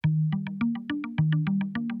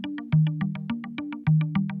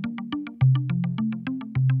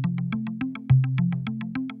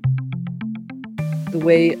The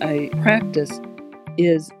way I practice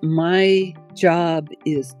is my job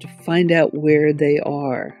is to find out where they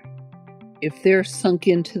are. If they're sunk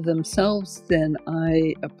into themselves, then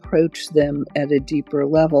I approach them at a deeper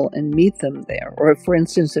level and meet them there. Or for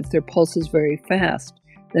instance, if their pulse is very fast,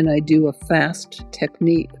 then I do a fast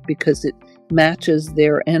technique because it matches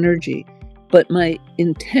their energy. But my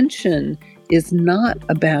intention is not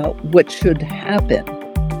about what should happen.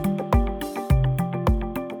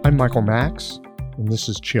 I'm Michael Max, and this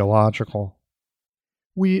is Qiological.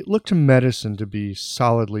 We look to medicine to be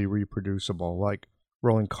solidly reproducible, like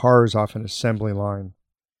rolling cars off an assembly line.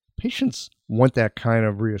 Patients want that kind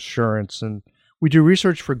of reassurance, and we do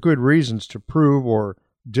research for good reasons to prove or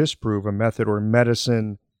disprove a method or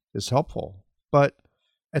medicine is helpful. But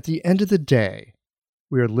at the end of the day,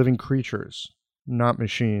 we are living creatures, not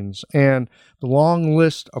machines, and the long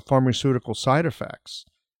list of pharmaceutical side effects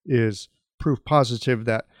is proof positive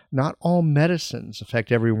that not all medicines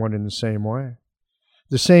affect everyone in the same way.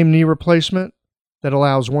 The same knee replacement that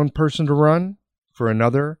allows one person to run, for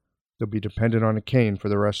another, they'll be dependent on a cane for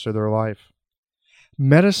the rest of their life.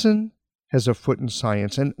 Medicine has a foot in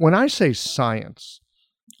science, and when I say science,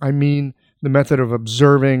 I mean the method of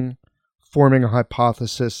observing, forming a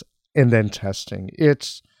hypothesis, and then testing.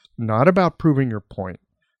 It's not about proving your point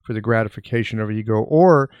for the gratification of ego,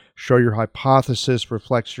 or show your hypothesis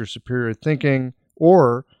reflects your superior thinking,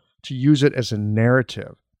 or to use it as a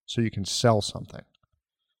narrative so you can sell something.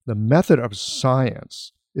 The method of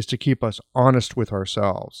science is to keep us honest with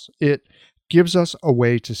ourselves. It gives us a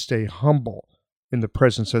way to stay humble in the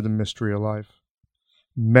presence of the mystery of life.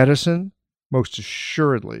 Medicine, most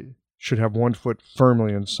assuredly, should have one foot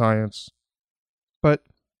firmly in science. But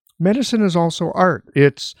medicine is also art.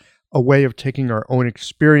 It's a way of taking our own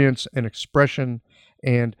experience and expression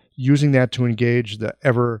and using that to engage the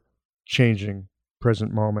ever-changing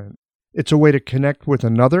present moment. It's a way to connect with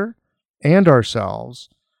another and ourselves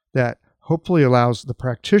that hopefully allows the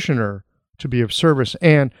practitioner to be of service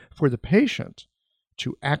and for the patient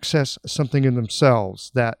to access something in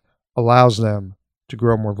themselves that allows them to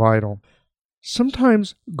grow more vital.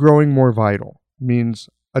 Sometimes growing more vital means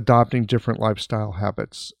adopting different lifestyle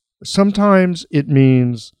habits. Sometimes it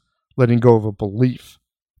means letting go of a belief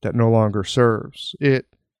that no longer serves. It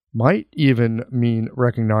might even mean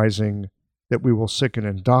recognizing that we will sicken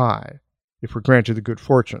and die if we're granted the good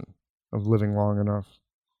fortune of living long enough.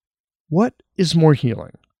 What is more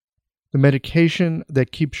healing? The medication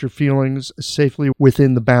that keeps your feelings safely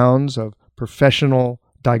within the bounds of professional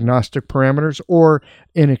diagnostic parameters, or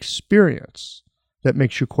an experience that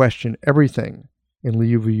makes you question everything and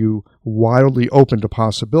leave you wildly open to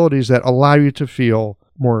possibilities that allow you to feel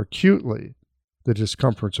more acutely the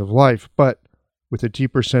discomforts of life, but with a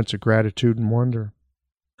deeper sense of gratitude and wonder?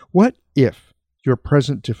 What if your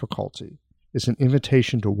present difficulty is an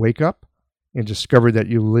invitation to wake up and discover that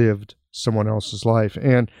you lived someone else's life,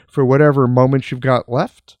 and for whatever moments you've got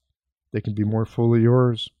left, they can be more fully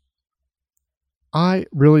yours? I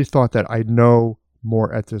really thought that I'd know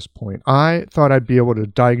more at this point. I thought I'd be able to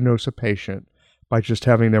diagnose a patient by just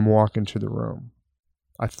having them walk into the room.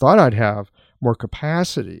 I thought I'd have more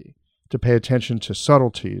capacity to pay attention to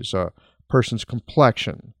subtleties, a person's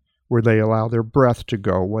complexion, where they allow their breath to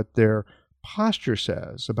go, what their posture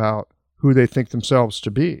says about who they think themselves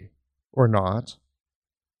to be, or not.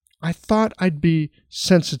 I thought I'd be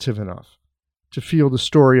sensitive enough to feel the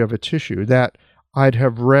story of a tissue, that I'd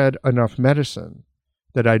have read enough medicine,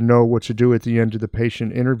 that I'd know what to do at the end of the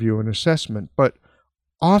patient interview and assessment. But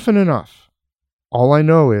often enough, all I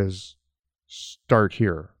know is start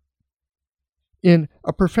here. In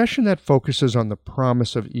a profession that focuses on the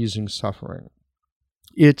promise of easing suffering,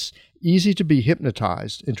 it's easy to be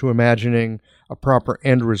hypnotized into imagining a proper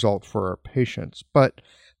end result for our patients, but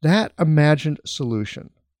that imagined solution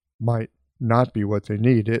might not be what they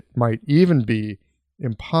need. It might even be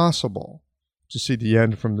impossible to see the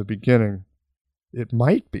end from the beginning. It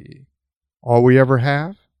might be all we ever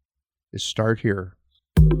have is start here.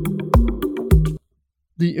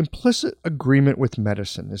 The implicit agreement with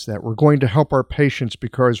medicine is that we're going to help our patients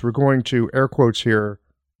because we're going to, air quotes here,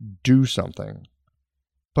 do something.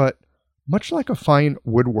 But much like a fine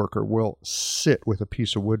woodworker will sit with a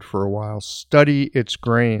piece of wood for a while, study its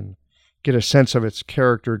grain, get a sense of its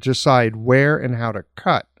character, decide where and how to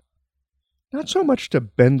cut, not so much to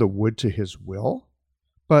bend the wood to his will,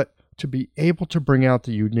 but to be able to bring out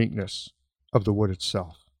the uniqueness of the wood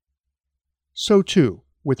itself. So too,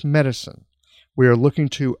 with medicine, we are looking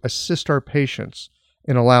to assist our patients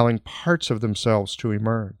in allowing parts of themselves to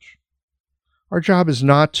emerge. Our job is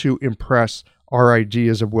not to impress our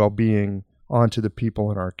ideas of well-being onto the people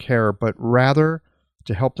in our care, but rather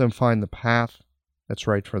to help them find the path that's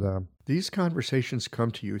right for them. These conversations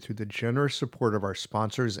come to you through the generous support of our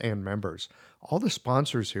sponsors and members. All the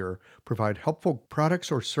sponsors here provide helpful products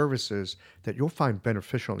or services that you'll find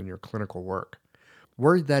beneficial in your clinical work.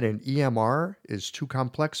 Worried that an EMR is too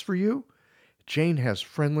complex for you? Jane has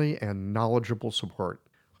friendly and knowledgeable support.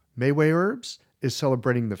 Mayway Herbs is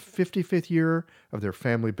celebrating the 55th year of their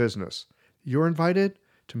family business. You're invited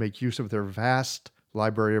to make use of their vast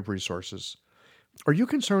library of resources. Are you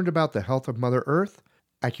concerned about the health of Mother Earth?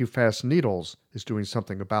 AccuFast Needles is doing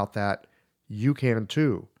something about that. You can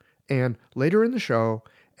too. And later in the show,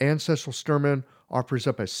 Ann Cecil Sturman offers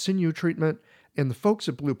up a sinew treatment, and the folks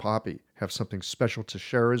at Blue Poppy have something special to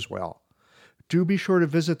share as well. Do be sure to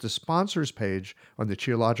visit the sponsors page on the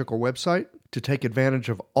Qiological website to take advantage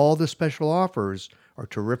of all the special offers our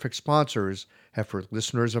terrific sponsors have for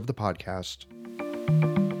listeners of the podcast.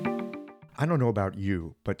 I don't know about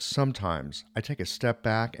you, but sometimes I take a step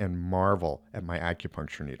back and marvel at my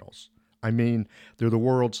acupuncture needles. I mean, they're the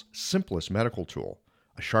world's simplest medical tool.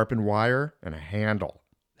 A sharpened wire and a handle.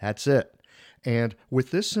 That's it. And with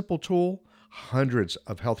this simple tool, hundreds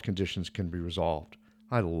of health conditions can be resolved.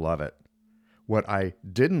 I love it. What I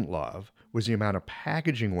didn't love was the amount of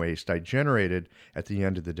packaging waste I generated at the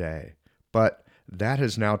end of the day. But that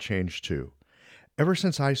has now changed too. Ever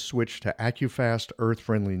since I switched to AccuFast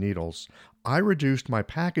earth-friendly needles, I reduced my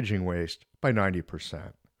packaging waste by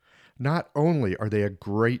 90%. Not only are they a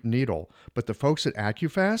great needle, but the folks at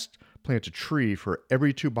AccuFast plant a tree for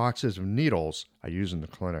every 2 boxes of needles I use in the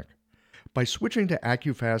clinic. By switching to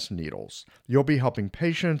AccuFast needles, you'll be helping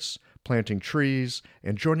patients, planting trees,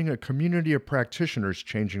 and joining a community of practitioners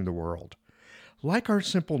changing the world. Like our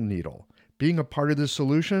simple needle, being a part of the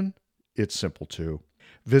solution, it's simple too.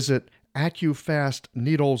 Visit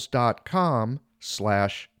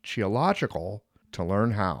AccuFastNeedles.com/Qiological to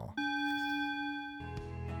learn how.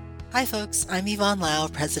 Hi folks, I'm Yvonne Lau,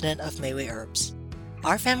 president of Mayway Herbs.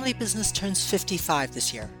 Our family business turns 55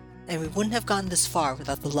 this year, and we wouldn't have gotten this far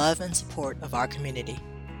without the love and support of our community.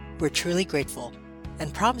 We're truly grateful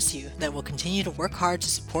and promise you that we'll continue to work hard to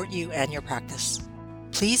support you and your practice.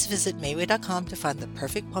 Please visit Mayway.com to find the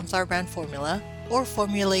perfect Plum Flower brand formula or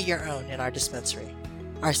formulate your own in our dispensary.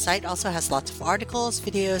 Our site also has lots of articles,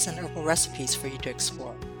 videos, and herbal recipes for you to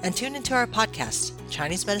explore. And tune into our podcast,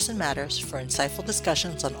 Chinese Medicine Matters, for insightful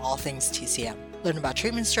discussions on all things TCM. Learn about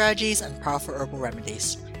treatment strategies and powerful herbal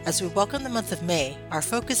remedies. As we welcome the month of May, our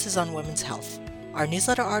focus is on women's health. Our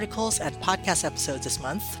newsletter articles and podcast episodes this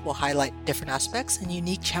month will highlight different aspects and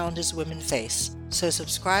unique challenges women face, so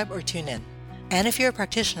subscribe or tune in. And if you're a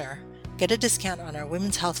practitioner, get a discount on our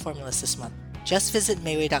women's health formulas this month. Just visit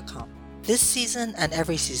Mayway.com. This season and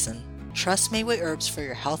every season, trust Mayway Herbs for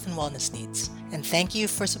your health and wellness needs, and thank you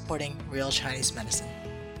for supporting Real Chinese Medicine.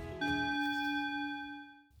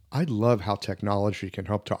 I love how technology can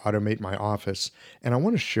help to automate my office, and I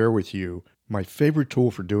want to share with you my favorite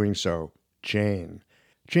tool for doing so, Jane.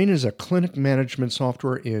 Jane is a clinic management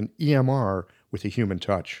software in EMR with a human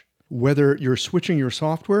touch. Whether you're switching your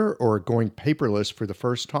software or going paperless for the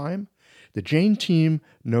first time, the Jane team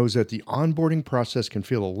knows that the onboarding process can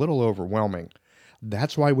feel a little overwhelming.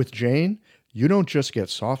 That's why with Jane, you don't just get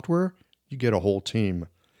software, you get a whole team.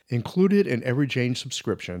 Included in every Jane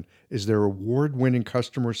subscription is their award-winning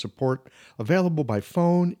customer support available by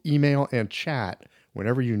phone, email, and chat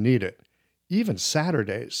whenever you need it, even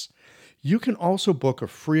Saturdays. You can also book a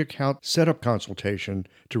free account setup consultation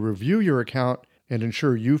to review your account and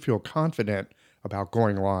ensure you feel confident about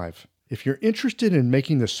going live. If you're interested in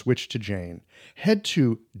making the switch to Jane, head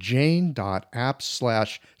to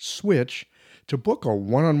jane.app/switch to book a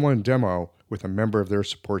one-on-one demo with a member of their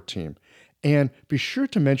support team. And be sure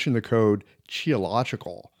to mention the code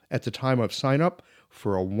Qiological at the time of sign up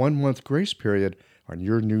for a 1-month grace period on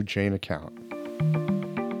your new Jane account.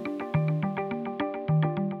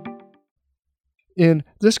 In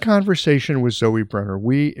this conversation with Zoe Brenner,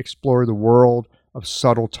 we explore the world of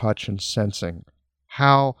subtle touch and sensing,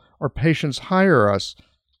 how our patients hire us,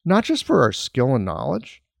 not just for our skill and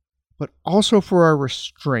knowledge, but also for our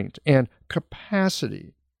restraint and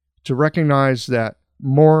capacity to recognize that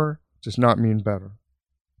more does not mean better.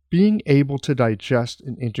 Being able to digest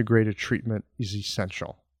and integrate a treatment is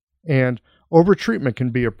essential. And overtreatment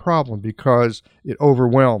can be a problem because it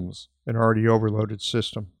overwhelms an already overloaded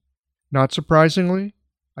system. Not surprisingly,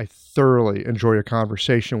 I thoroughly enjoy a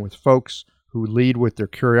conversation with folks who lead with their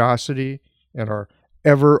curiosity and are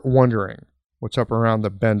ever wondering what's up around the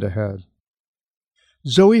bend ahead.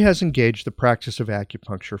 Zoe has engaged the practice of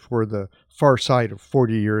acupuncture for the far side of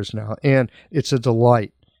 40 years now, and it's a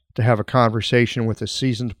delight to have a conversation with a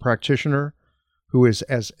seasoned practitioner who is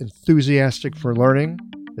as enthusiastic for learning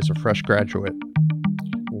as a fresh graduate.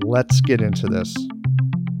 let's get into this.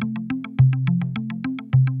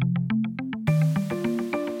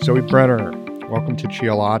 Zoe Brenner, welcome to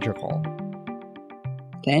Qiological.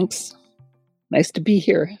 Thanks. Nice to be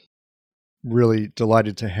here. Really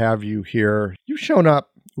delighted to have you here. You've shown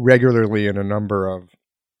up regularly in a number of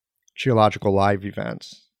Qiological live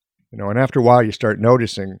events, and after a while you start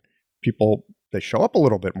noticing people, they show up a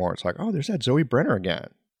little bit more. It's like, oh, there's that Zoe Brenner again.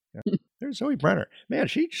 Yeah, there's Zoe Brenner. Man,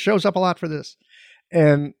 she shows up a lot for this.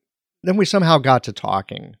 And then we somehow got to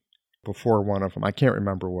talking before one of them. I can't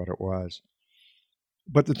remember what it was.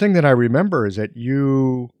 But the thing that I remember is that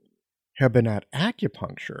you have been at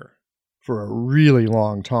acupuncture for a really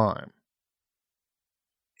long time.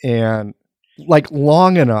 And like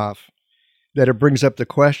long enough that it brings up the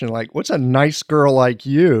question, like, what's a nice girl like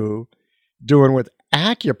you doing with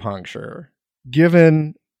acupuncture?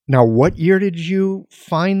 Given, now, what year did you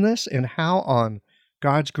find this, and how on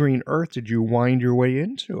God's green earth did you wind your way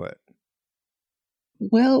into it?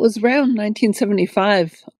 Well, it was around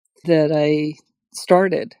 1975 that I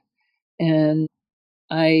started, and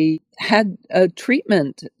I had a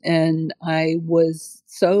treatment, and I was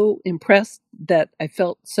so impressed that I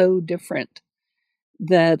felt so different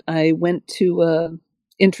that I went to a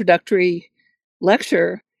introductory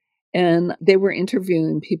lecture, and they were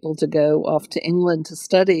interviewing people to go off to England to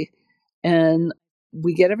study. And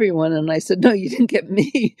we get everyone, and I said, no, you didn't get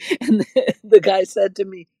me. And the guy said to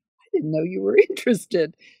me, I didn't know you were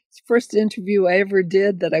interested. It's the first interview I ever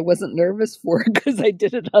did that I wasn't nervous for because I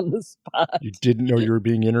did it on the spot. You didn't know you were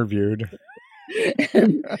being interviewed.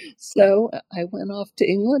 And so I went off to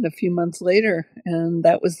England a few months later, and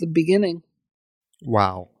that was the beginning.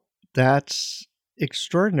 Wow. That's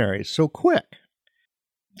extraordinary. So quick.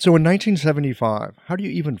 So in 1975, how do you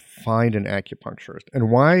even find an acupuncturist? And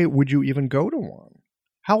why would you even go to one?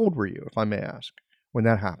 How old were you, if I may ask, when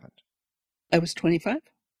that happened? I was 25.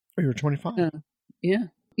 Oh, you were 25. Yeah.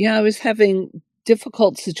 Yeah, I was having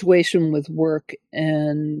difficult situation with work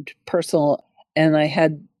and personal, and I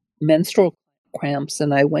had menstrual cramps,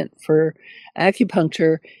 and I went for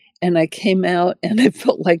acupuncture, and I came out and I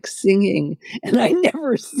felt like singing, and I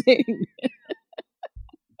never sing.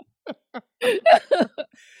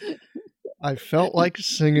 I felt like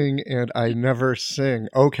singing and I never sing.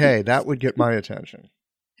 Okay, that would get my attention.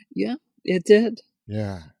 Yeah, it did.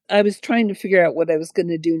 Yeah. I was trying to figure out what I was going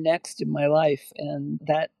to do next in my life, and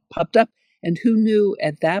that popped up. And who knew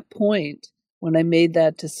at that point, when I made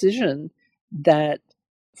that decision, that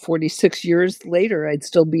 46 years later, I'd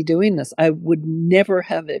still be doing this. I would never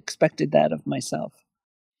have expected that of myself.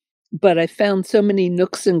 But I found so many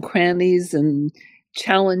nooks and crannies and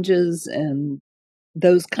challenges and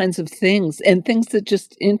those kinds of things, and things that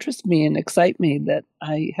just interest me and excite me, that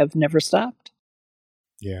I have never stopped.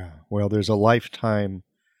 Yeah. Well, there's a lifetime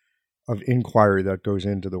of inquiry that goes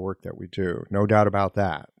into the work that we do. No doubt about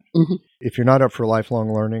that. Mm-hmm. If you're not up for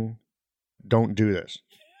lifelong learning, don't do this.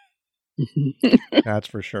 That's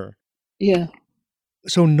for sure. Yeah.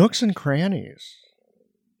 So nooks and crannies.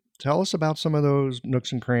 Tell us about some of those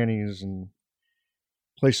nooks and crannies and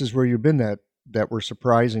places where you've been that were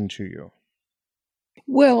surprising to you.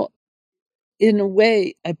 Well, in a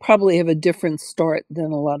way, I probably have a different start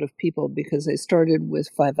than a lot of people because I started with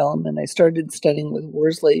Five Element. I started studying with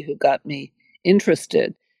Worsley, who got me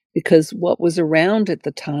interested, because what was around at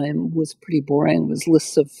the time was pretty boring, was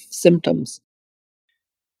lists of symptoms.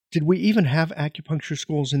 Did we even have acupuncture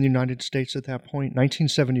schools in the United States at that point?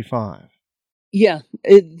 1975. Yeah,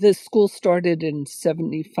 the school started in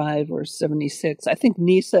 75 or 76. I think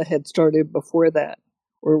NISA had started before that,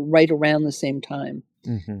 or right around the same time.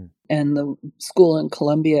 Mm-hmm. And the school in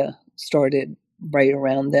Columbia started right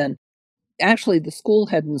around then. Actually, the school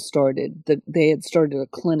hadn't started. They had started a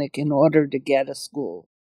clinic in order to get a school,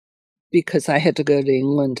 because I had to go to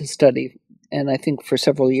England to study. And I think for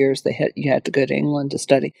several years you had to go to England to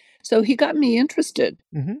study. So he got me interested.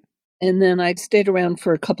 Mm-hmm. And then I stayed around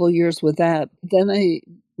for a couple of years with that. Then I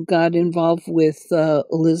got involved with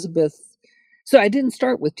Elizabeth. So I didn't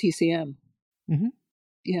start with TCM. Mm-hmm.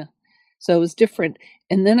 Yeah. So it was different.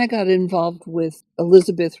 And then I got involved with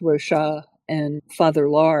Elizabeth Rocha and Father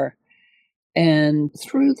Lar. And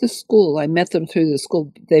through the school, I met them through the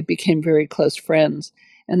school. They became very close friends.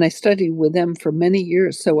 And I studied with them for many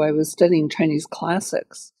years. So I was studying Chinese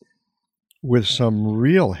classics. With some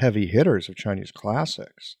real heavy hitters of Chinese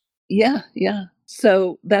classics. Yeah.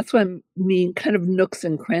 So that's what I mean, kind of nooks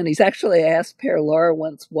and crannies. Actually, I asked Père Lar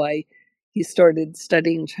once why he started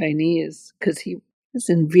studying Chinese, because he was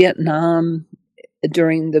in Vietnam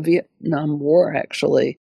during the Vietnam War,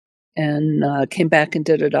 actually, and came back and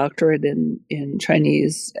did a doctorate in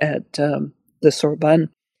Chinese at the Sorbonne.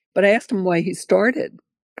 But I asked him why he started,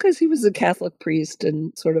 because he was a Catholic priest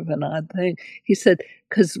and sort of an odd thing. He said,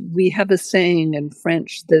 because we have a saying in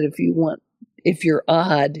French that if you're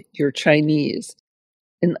odd, you're Chinese.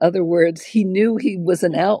 In other words, he knew he was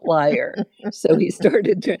an outlier. So he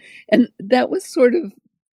started to, and that was sort of,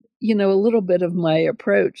 a little bit of my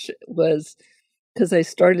approach was because I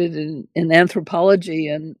started in anthropology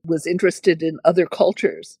and was interested in other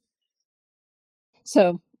cultures.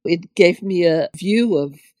 So it gave me a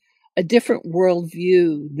different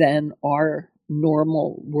worldview than our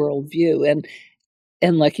normal worldview.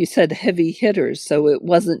 And like you said, heavy hitters. So it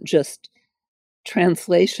wasn't just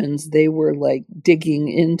translations. They were like digging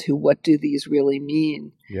into what do these really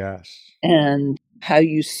mean? Yes. And how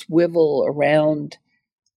you swivel around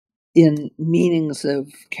in meanings of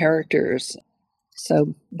characters.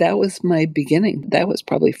 So that was my beginning. That was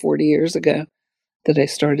probably 40 years ago that I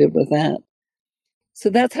started with that. So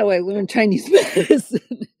that's how I learned Chinese medicine.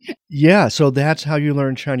 Yeah, so that's how you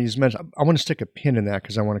learn Chinese medicine. I want to stick a pin in that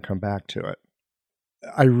because I want to come back to it.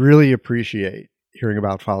 I really appreciate hearing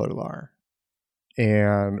about Father Lar.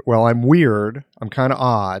 And, well, I'm weird. I'm kind of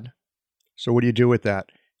odd. So what do you do with that?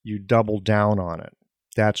 You double down on it.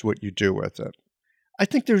 That's what you do with it. I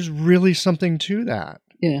think there's really something to that.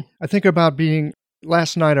 Yeah. I think about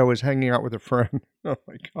last night I was hanging out with a friend. Oh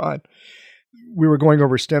my God. We were going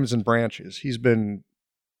over stems and branches. He's been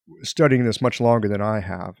studying this much longer than I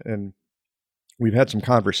have. And we've had some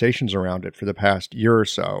conversations around it for the past year or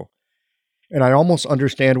so. And I almost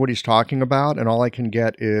understand what he's talking about. And all I can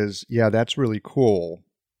get is, yeah, that's really cool.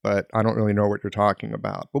 But I don't really know what you're talking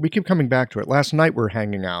about. But we keep coming back to it. Last night we're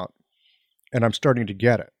hanging out and I'm starting to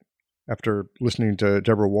get it after listening to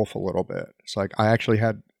Deborah Wolf a little bit. It's like I actually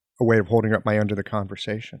had a way of holding up my end of the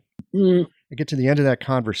conversation. I get to the end of that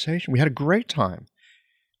conversation. We had a great time.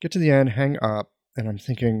 Get to the end, hang up, and I'm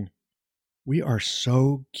thinking, we are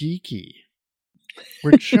so geeky.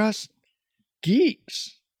 We're just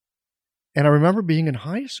geeks. And I remember being in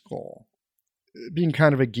high school, being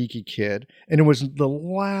kind of a geeky kid, and it was the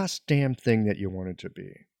last damn thing that you wanted to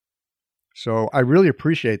be. So I really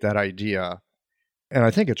appreciate that idea, and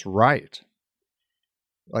I think it's right.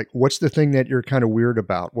 Like, what's the thing that you're kind of weird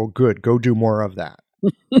about? Well, good, go do more of that.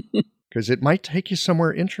 Because it might take you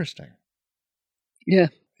somewhere interesting. Yeah.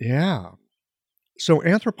 Yeah. So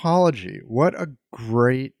anthropology, what a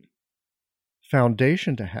great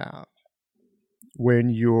foundation to have when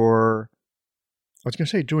you're, I was going to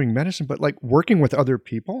say doing medicine, but like working with other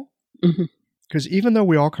people. Because even though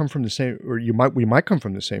we all come from the same, or we might come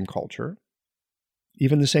from the same culture,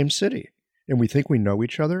 even the same city, and we think we know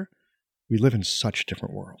each other, we live in such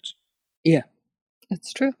different worlds. Yeah,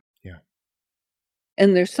 it's true. Yeah.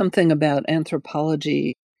 And there's something about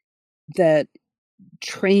anthropology that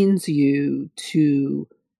trains you to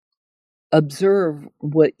observe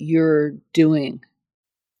what you're doing.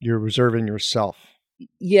 You're observing yourself.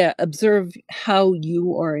 Yeah, observe how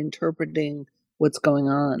you are interpreting what's going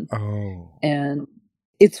on. Oh. And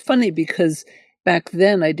it's funny because back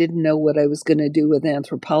then I didn't know what I was going to do with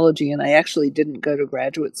anthropology, and I actually didn't go to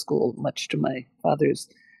graduate school, much to my father's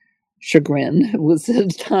chagrin. It was at a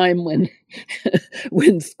time when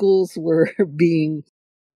when schools were being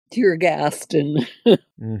tear gassed and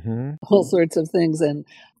all sorts of things, and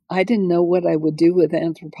I didn't know what I would do with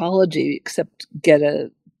anthropology except get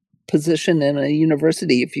a position in a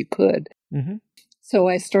university if you could. So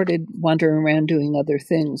I started wandering around doing other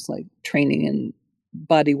things like training in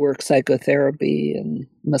bodywork psychotherapy and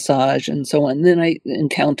massage and so on. Then I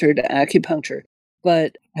encountered acupuncture,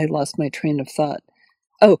 but I lost my train of thought.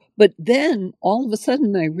 Oh, but then all of a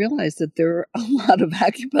sudden I realized that there are a lot of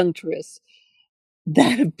acupuncturists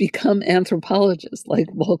that have become anthropologists, like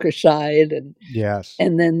Volker Scheid, and yes,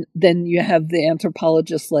 and then you have the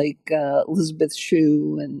anthropologists like Elizabeth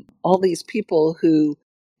Shue and all these people who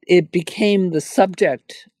it became the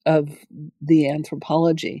subject of the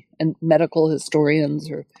anthropology, and medical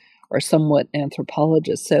historians are somewhat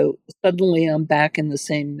anthropologists. So suddenly I'm back in the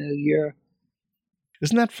same milieu.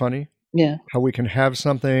 Isn't that funny? Yeah. How we can have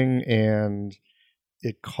something and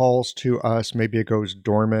it calls to us, maybe it goes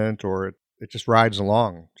dormant or it just rides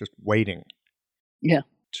along, just waiting. Yeah.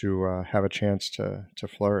 To have a chance to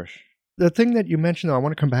flourish. The thing that you mentioned, though, I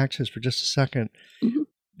want to come back to this for just a second,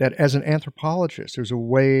 that as an anthropologist, there's a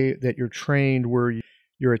way that you're trained where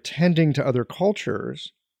you're attending to other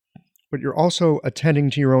cultures, but you're also attending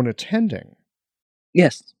to your own attending.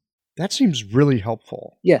 Yes. That seems really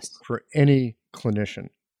helpful. Yes. For any clinician,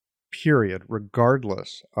 period,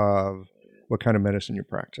 regardless of what kind of medicine you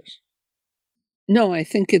practice. No, I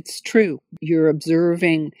think it's true. You're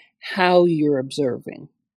observing how you're observing.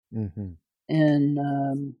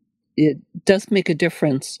 And it does make a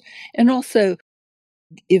difference. And also,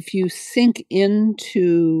 If you sink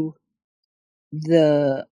into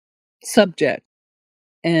the subject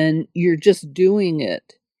and you're just doing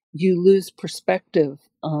it, you lose perspective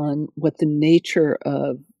on what the nature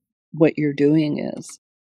of what you're doing is.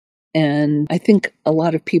 And I think a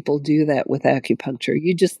lot of people do that with acupuncture.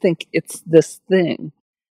 You just think it's this thing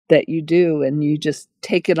that you do and you just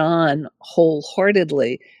take it on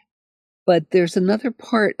wholeheartedly. But there's another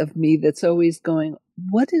part of me that's always going,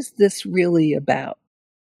 what is this really about?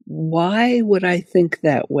 Why would I think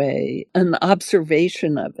that way? An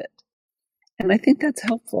observation of it. And I think that's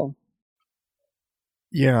helpful.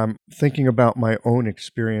 Yeah, I'm thinking about my own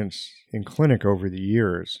experience in clinic over the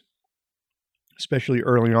years. Especially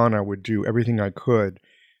early on, I would do everything I could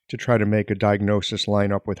to try to make a diagnosis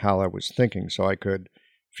line up with how I was thinking so I could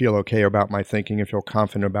feel okay about my thinking and feel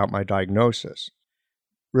confident about my diagnosis.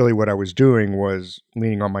 Really what I was doing was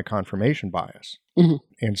leaning on my confirmation bias. Mm-hmm.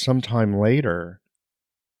 And sometime later,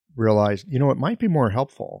 realized, it might be more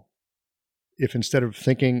helpful if instead of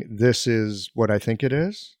thinking this is what I think it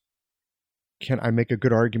is, can I make a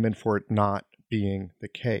good argument for it not being the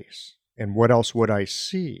case? And what else would I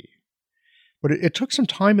see? But it took some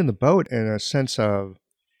time in the boat and a sense of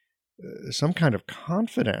some kind of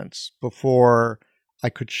confidence before I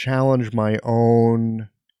could challenge my own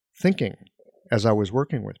thinking as I was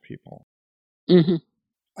working with people. Mm-hmm.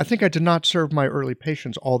 I think I did not serve my early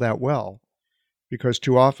patients all that well because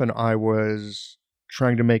too often I was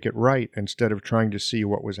trying to make it right instead of trying to see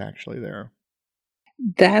what was actually there.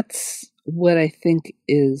 That's what I think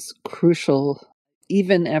is crucial.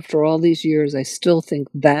 Even after all these years, I still think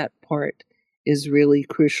that part is really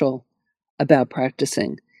crucial about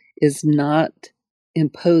practicing, is not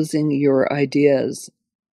imposing your ideas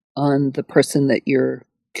on the person that you're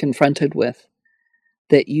confronted with,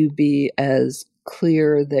 that you be as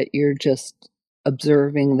clear that you're just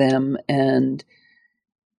observing them and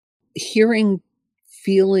hearing,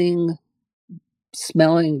 feeling,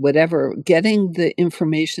 smelling, whatever, getting the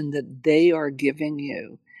information that they are giving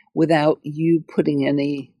you without you putting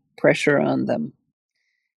any pressure on them,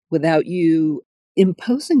 without you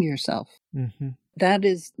imposing yourself. Mm-hmm. That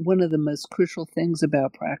is one of the most crucial things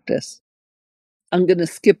about practice. I'm going to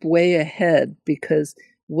skip way ahead because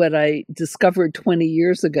what I discovered 20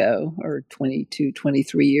 years ago, or 22,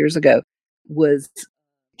 23 years ago, was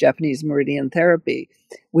Japanese meridian therapy,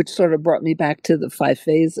 which sort of brought me back to the 5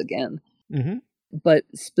 phase again. Mm-hmm. But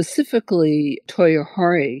specifically Toyo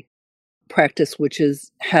Hari practice, which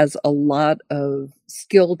has a lot of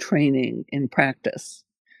skill training in practice,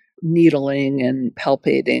 needling and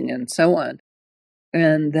palpating and so on.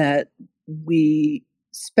 And that we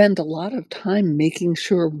spend a lot of time making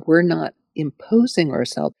sure we're not imposing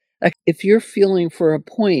ourselves. Like if you're feeling for a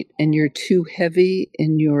point and you're too heavy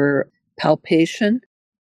in your palpation,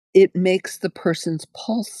 it makes the person's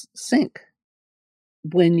pulse sink.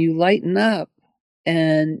 When you lighten up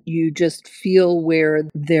and you just feel where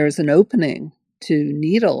there's an opening to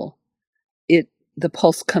needle, the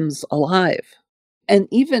pulse comes alive. And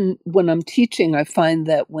even when I'm teaching, I find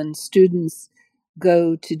that when students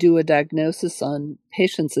go to do a diagnosis on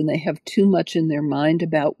patients and they have too much in their mind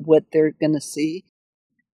about what they're going to see,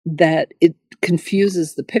 that it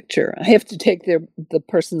confuses the picture. I have to take the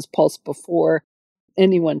person's pulse before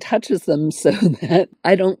anyone touches them so that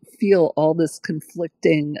I don't feel all this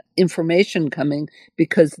conflicting information coming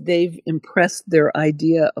because they've impressed their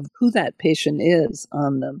idea of who that patient is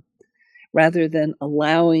on them rather than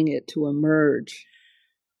allowing it to emerge.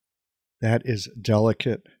 That is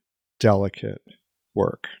delicate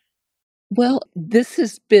work. Well, this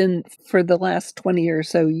has been for the last 20 or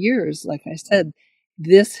so years, like I said,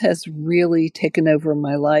 this has really taken over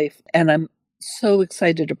my life. And I'm so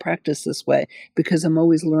excited to practice this way because I'm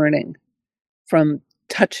always learning from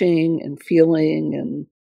touching and feeling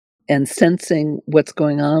and sensing what's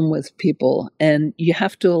going on with people. And you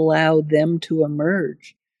have to allow them to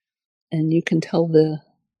emerge. And you can tell the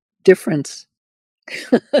difference.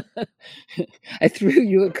 I threw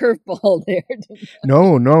you a curveball there.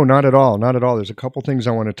 No, not at all. Not at all. There's a couple things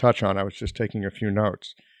I want to touch on. I was just taking a few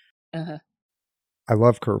notes. Uh-huh. I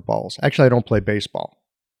love curveballs. Actually, I don't play baseball.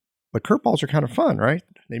 But curveballs are kind of fun, right?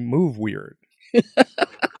 They move weird.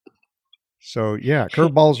 So, yeah,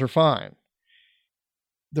 curveballs are fine.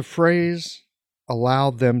 The phrase,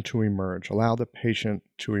 allow them to emerge, allow the patient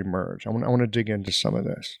to emerge. I want to dig into some of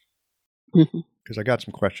this because I got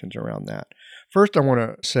some questions around that. First, I want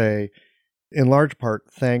to say, in large part,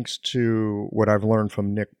 thanks to what I've learned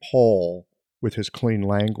from Nick Pohl with his clean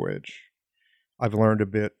language, I've learned a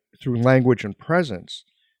bit through language and presence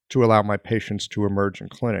to allow my patients to emerge in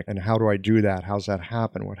clinic. And how do I do that? How's that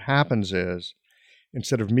happen? What happens is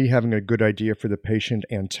Instead of me having a good idea for the patient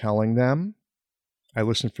and telling them, I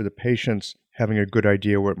listen for the patients having a good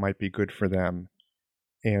idea what might be good for them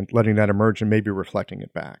and letting that emerge and maybe reflecting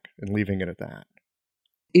it back and leaving it at that.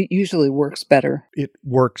 It usually works better. It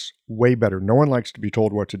works way better. No one likes to be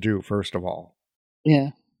told what to do, first of all.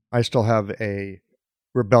 Yeah. I still have a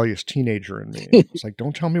rebellious teenager in me. It's like,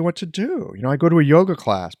 don't tell me what to do. I go to a yoga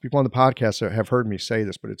class. People on the podcast have heard me say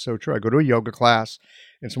this, but it's so true. I go to a yoga class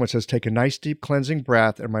and someone says, take a nice deep cleansing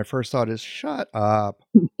breath. And my first thought is, shut up.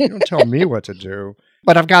 You don't tell me what to do.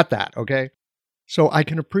 But I've got that, okay? So I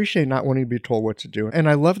can appreciate not wanting to be told what to do. And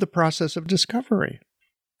I love the process of discovery.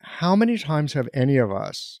 How many times have any of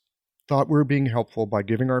us thought we were being helpful by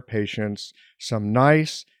giving our patients some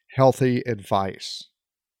nice, healthy advice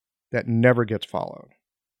that never gets followed?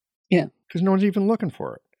 Yeah. Because no one's even looking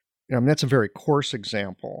for it. That's a very coarse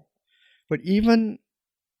example. But even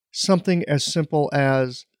something as simple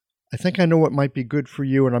as, I think I know what might be good for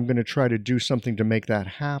you and I'm going to try to do something to make that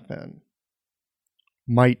happen,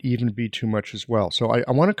 might even be too much as well. So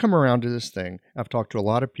I want to come around to this thing. I've talked to a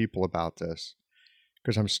lot of people about this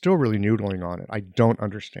because I'm still really noodling on it. I don't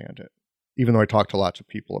understand it, even though I talk to lots of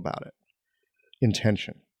people about it.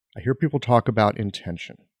 Intention. I hear people talk about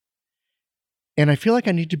intention. And I feel like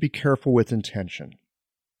I need to be careful with intention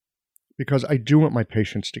because I do want my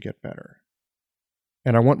patients to get better.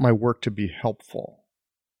 And I want my work to be helpful.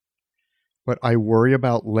 But I worry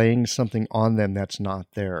about laying something on them that's not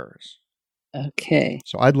theirs. Okay.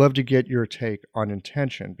 So I'd love to get your take on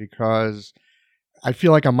intention because I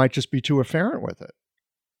feel like I might just be too afferent with it.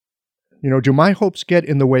 Do my hopes get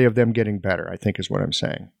in the way of them getting better, I think is what I'm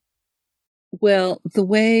saying. Well, the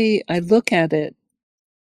way I look at it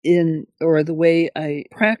or the way I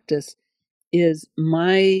practice is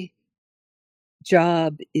my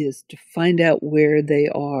job is to find out where they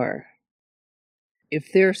are.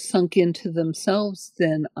 If they're sunk into themselves,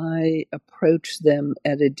 then I approach them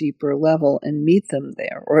at a deeper level and meet them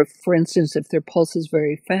there. Or, for instance, if their pulse is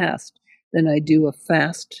very fast, then I do a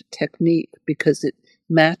fast technique because it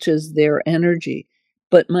matches their energy.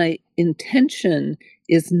 But my intention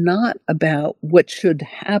is not about what should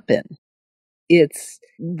happen. It's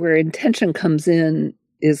where intention comes in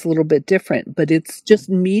is a little bit different, but it's just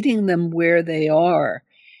meeting them where they are.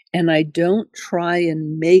 And I don't try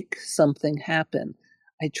and make something happen.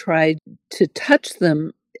 I try to touch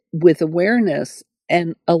them with awareness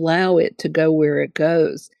and allow it to go where it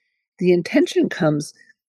goes. The intention comes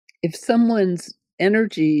if someone's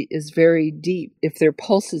energy is very deep, if their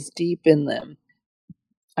pulse is deep in them.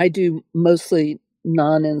 I do mostly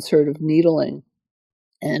non-insertive needling.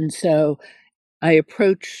 And so I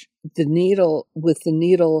approach the needle with the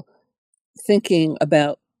needle thinking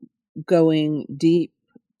about going deep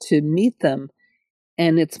to meet them.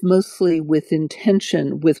 And it's mostly with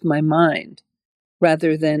intention with my mind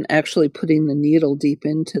rather than actually putting the needle deep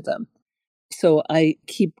into them. So I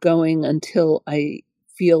keep going until I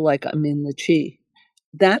feel like I'm in the chi.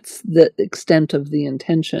 That's the extent of the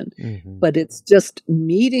intention. Mm-hmm. But it's just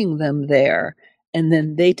meeting them there and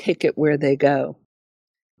then they take it where they go.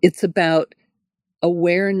 It's about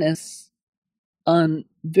awareness on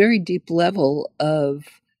very deep level of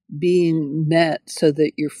being met so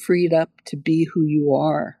that you're freed up to be who you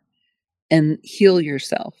are and heal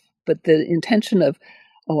yourself. But the intention of,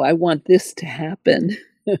 oh, I want this to happen,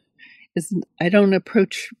 I don't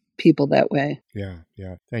approach people that way. Yeah.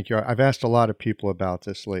 Thank you. I've asked a lot of people about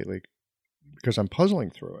this lately because I'm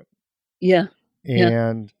puzzling through it. Yeah.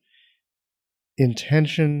 And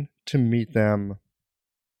intention to meet them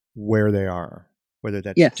where they are, whether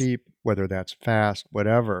that's deep, whether that's fast,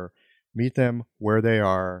 whatever, meet them where they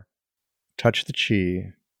are, touch the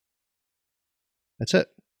chi. That's it.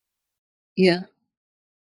 Yeah.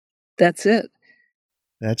 That's it.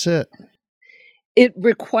 That's it. It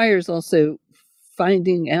requires also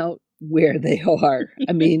finding out where they are.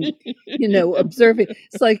 I mean, observing.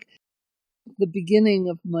 It's like the beginning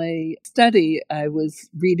of my study, I was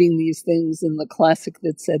reading these things in the classic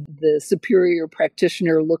that said the superior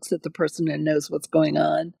practitioner looks at the person and knows what's going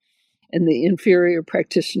on. And the inferior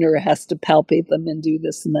practitioner has to palpate them and do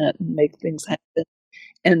this and that and make things happen.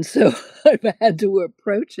 And so I've had to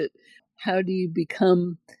approach it. How do you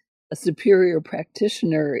become a superior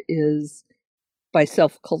practitioner is by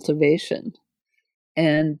self-cultivation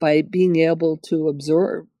and by being able to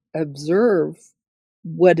observe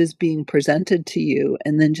what is being presented to you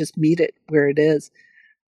and then just meet it where it is,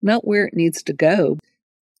 not where it needs to go.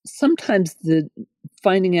 Sometimes the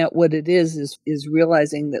finding out what it is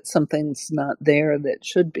realizing that something's not there that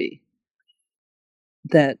should be,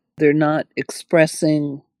 that they're not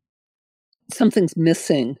expressing, something's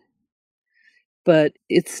missing. but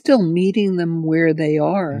it's still meeting them where they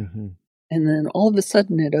are. Mm-hmm. And then all of a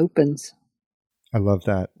sudden it opens. I love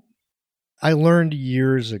that. I learned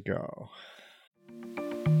years ago.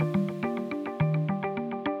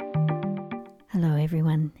 Hello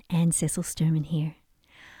everyone, Anne Cecil Sturman here.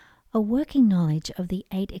 A working knowledge of the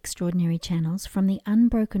 8 extraordinary channels from the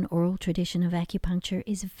unbroken oral tradition of acupuncture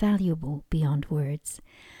is valuable beyond words.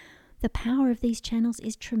 The power of these channels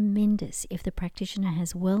is tremendous if the practitioner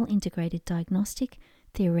has well integrated diagnostic,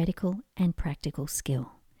 theoretical, and practical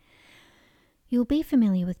skill. You'll be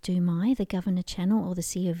familiar with Dumai, the Governor Channel, or the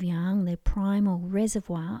Sea of Yang, the primal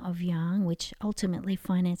reservoir of Yang, which ultimately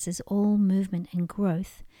finances all movement and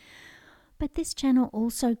growth. But this channel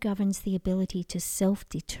also governs the ability to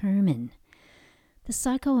self-determine. The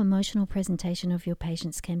psycho-emotional presentation of your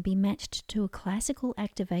patients can be matched to a classical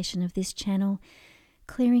activation of this channel,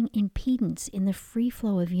 clearing impedance in the free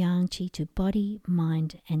flow of Yang Qi to body,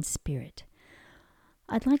 mind, and spirit.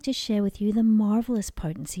 I'd like to share with you the marvelous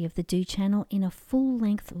potency of the Du channel in a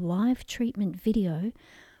full-length live treatment video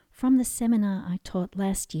from the seminar I taught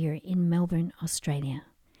last year in Melbourne, Australia.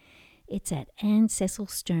 It's at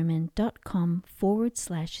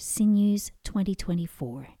annececilsturman.com/sinews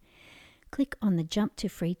 2024. Click on the Jump to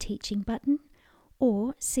Free Teaching button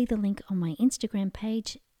or see the link on my Instagram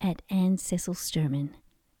page at Anne Cecil Sturman.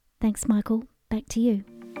 Thanks, Michael. Back to you.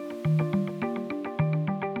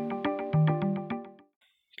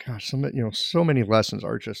 Gosh, so many lessons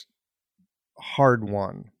are just hard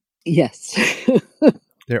won. Yes.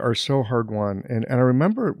 They are so hard won. And I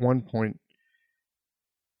remember at one point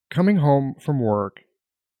coming home from work,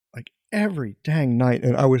 like every dang night,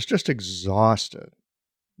 and I was just exhausted.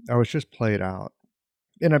 I was just played out.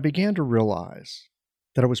 And I began to realize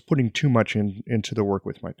that I was putting too much into the work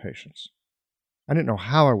with my patients. I didn't know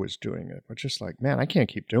how I was doing it, but just like, man, I can't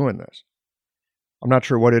keep doing this. I'm not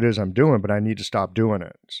sure what it is I'm doing, but I need to stop doing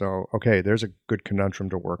it. So, okay, there's a good conundrum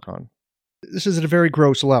to work on. This is at a very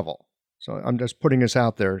gross level. So I'm just putting this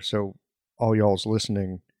out there so all y'all's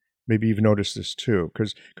listening maybe you've noticed this too,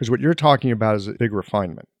 because what you're talking about is a big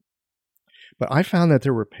refinement. But I found that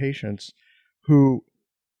there were patients who,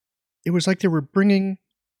 it was like they were bringing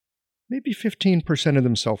maybe 15% of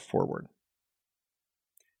themselves forward.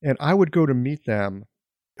 And I would go to meet them,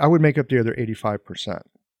 I would make up the other 85%.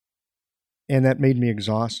 And that made me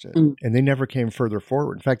exhausted. And they never came further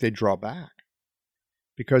forward. In fact, they'd draw back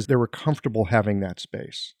because they were comfortable having that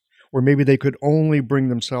space. Or maybe they could only bring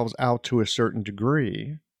themselves out to a certain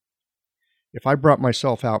degree. If I brought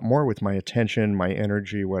myself out more with my attention, my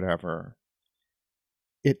energy, whatever,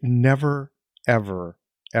 it never, ever,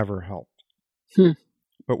 ever helped.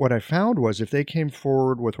 But what I found was if they came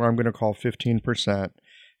forward with what I'm going to call 15%,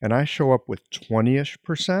 and I show up with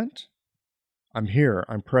 20-ish%, I'm here,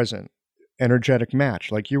 I'm present. Energetic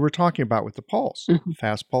match, like you were talking about with the pulse,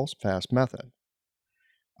 fast pulse, fast method.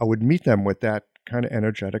 I would meet them with that kind of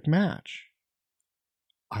energetic match.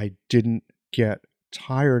 I didn't get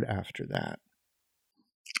tired after that.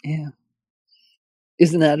 Yeah.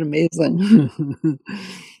 Isn't that amazing?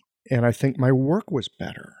 And I think my work was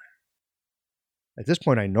better. At this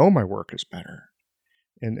point, I know my work is better.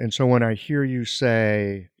 And so when I hear you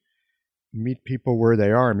say, meet people where they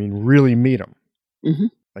are, I mean, really meet them.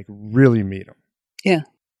 Like really meet them. Yeah.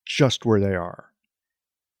 Just where they are.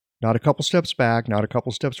 Not a couple steps back, not a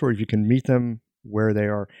couple steps forward. If you can meet them where they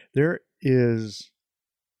are. There is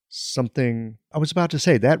something, I was about to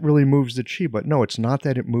say, that really moves the chi, but no, it's not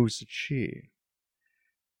that it moves the chi.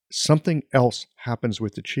 Something else happens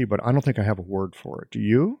with the chi, but I don't think I have a word for it. Do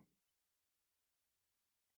you?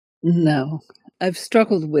 No. I've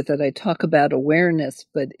struggled with it. I talk about awareness,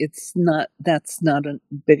 but that's not a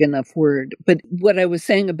big enough word. But what I was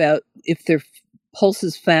saying about if their pulse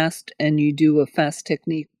is fast and you do a fast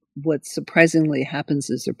technique, what surprisingly happens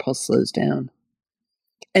is their pulse slows down.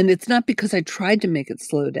 And it's not because I tried to make it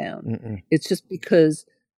slow down. It's just because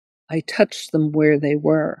I touched them where they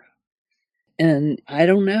were. And I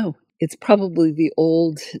don't know. It's probably the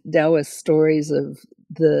old Taoist stories of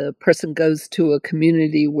the person goes to a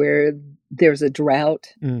community where there's a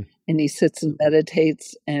drought and he sits and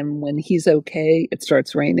meditates, and when he's okay, it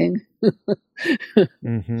starts raining.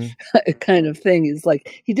 Kind of thing is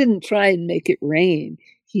like he didn't try and make it rain.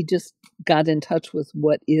 He just got in touch with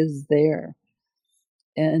what is there.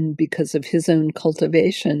 And because of his own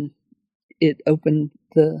cultivation, it opened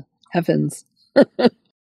the heavens.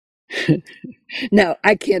 Now,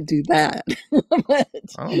 I can't do that. But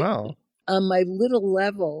oh, no. On my little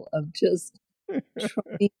level of just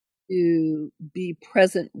trying to be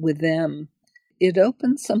present with them, it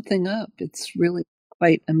opens something up. It's really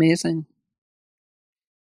quite amazing.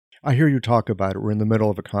 I hear you talk about it. We're in the middle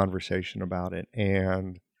of a conversation about it,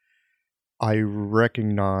 and I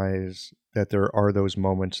recognize that there are those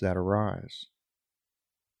moments that arise.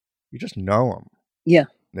 You just know them. Yeah.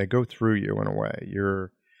 They go through you in a way.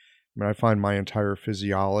 I find my entire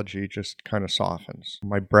physiology just kind of softens.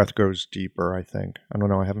 My breath goes deeper, I think. I don't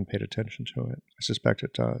know. I haven't paid attention to it. I suspect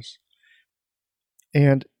it does.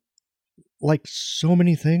 And like so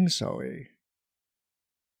many things, Zoe,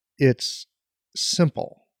 it's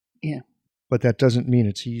simple. Yeah. But that doesn't mean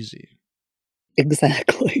it's easy.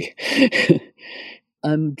 Exactly.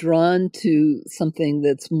 I'm drawn to something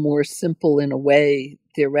that's more simple in a way,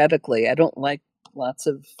 theoretically. I don't like lots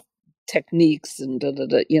of techniques and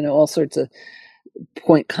all sorts of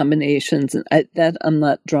point combinations, and that I'm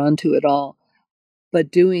not drawn to at all.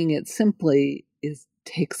 But doing it simply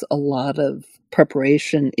takes a lot of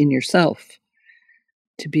preparation in yourself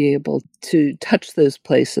to be able to touch those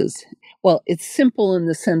places. Well, it's simple in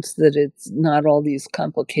the sense that it's not all these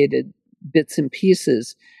complicated bits and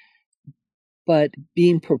pieces, but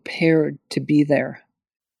being prepared to be there,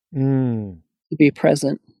 to be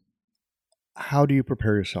present. How do you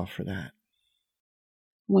prepare yourself for that?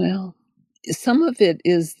 Well, some of it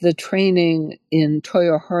is the training in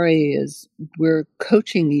Toyohari is we're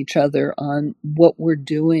coaching each other on what we're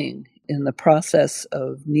doing in the process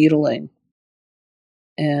of needling.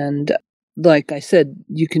 And like I said,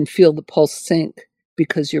 you can feel the pulse sink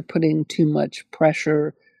because you're putting too much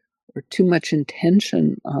pressure or too much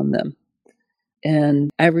intention on them. And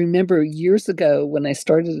I remember years ago when I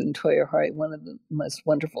started in Toyohari, one of the most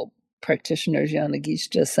wonderful practitioners,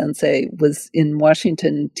 Yanagishita Sensei, was in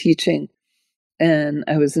Washington teaching. And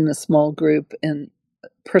I was in a small group, and a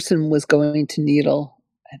person was going to needle.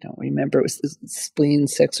 I don't remember. It was spleen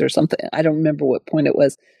 6 or something. I don't remember what point it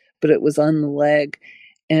was, but it was on the leg.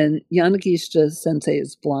 And Yanagishita Sensei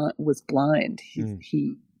was blind.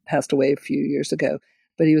 He passed away a few years ago,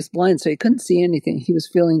 but he was blind, so he couldn't see anything. He was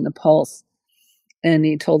feeling the pulse. And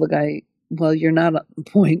he told the guy, well, you're not on the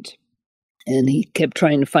point. And he kept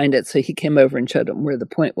trying to find it. So he came over and showed him where the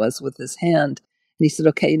point was with his hand. And he said,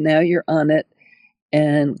 okay, now you're on it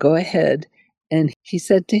and go ahead. And he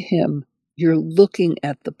said to him, you're looking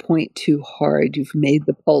at the point too hard. You've made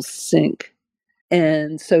the pulse sink.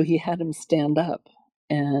 And so he had him stand up.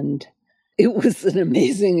 And it was an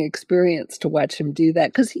amazing experience to watch him do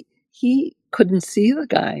that because he couldn't see the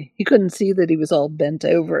guy. He couldn't see that he was all bent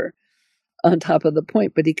over on top of the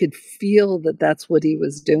point, but he could feel that that's what he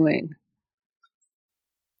was doing.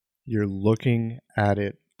 You're looking at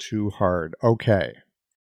it too hard. Okay.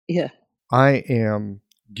 Yeah. I am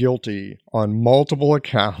guilty on multiple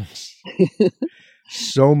accounts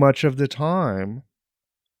so much of the time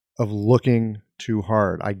of looking too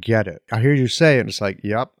hard. I get it. I hear you say it, and it's like,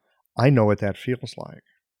 yep, I know what that feels like.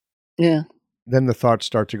 Yeah. Then the thoughts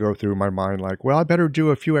start to go through my mind like, well, I better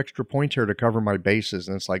do a few extra points here to cover my bases.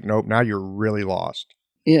 And it's like, nope, now you're really lost.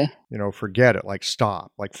 Yeah. Forget it. Like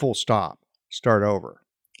stop, like full stop, start over.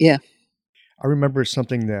 Yeah. I remember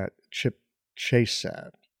something that Chip Chase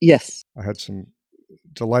said. Yes. I had some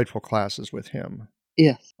delightful classes with him.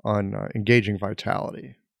 Yes. On engaging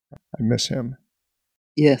vitality. I miss him.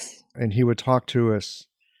 Yes. And he would talk to us.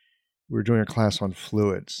 We were doing a class on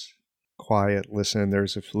fluids. Quiet, listen,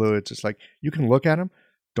 there's a fluids. It's like, you can look at them.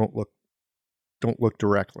 Don't look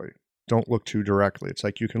directly. Don't look too directly. It's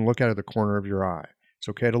like you can look out of the corner of your eye. It's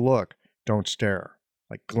okay to look. Don't stare.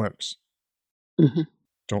 Like glimpse. Mm-hmm.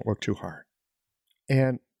 Don't look too hard.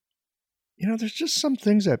 And, there's just some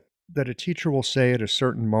things that a teacher will say at a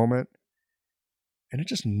certain moment, and it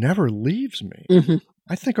just never leaves me. Mm-hmm.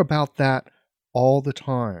 I think about that all the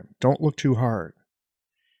time. Don't look too hard.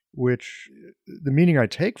 Which, the meaning I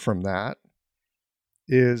take from that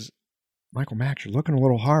is, Michael Max, you're looking a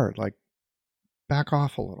little hard. Like, back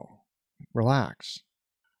off a little. Relax.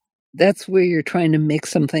 That's where you're trying to make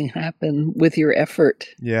something happen with your effort.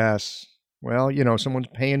 Yes. Well, someone's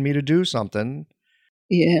paying me to do something.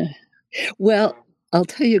 Yeah. Well, I'll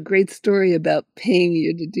tell you a great story about paying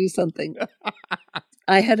you to do something.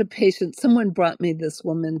 I had a patient, someone brought me this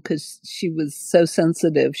woman because she was so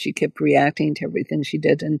sensitive. She kept reacting to everything she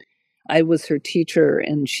did. And I was her teacher,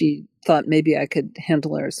 and she thought maybe I could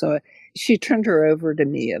handle her. So she turned her over to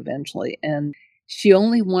me eventually. And she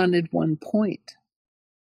only wanted 1 point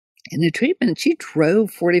in the treatment. She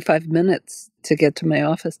drove 45 minutes to get to my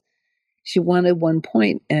office. She wanted 1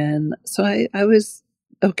 point. And so I was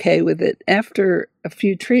okay with it. After a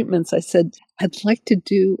few treatments, I said, I'd like to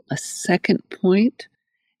do a second point.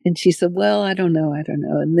 And she said, well, I don't know.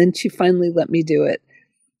 And then she finally let me do it.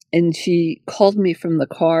 And she called me from the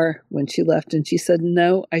car when she left, and she said,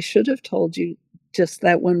 no, I should have told you just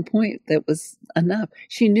that one point that was enough.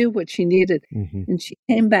 She knew what she needed. Mm-hmm. And she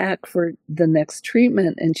came back for the next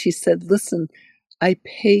treatment and she said, listen, I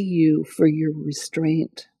pay you for your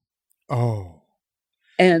restraint. Oh.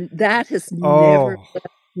 And that has never left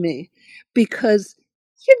me because,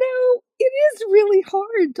 it is really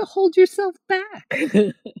hard to hold yourself back.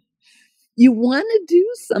 You want to do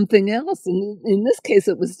something else. And in this case,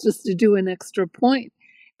 it was just to do an extra point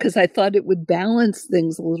because I thought it would balance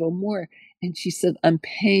things a little more. And she said, I'm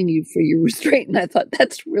paying you for your restraint. And I thought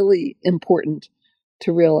that's really important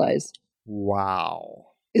to realize. Wow.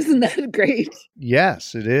 Isn't that great?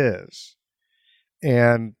 Yes, it is.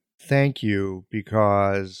 And thank you,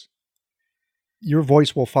 because your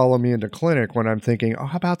voice will follow me into clinic when I'm thinking,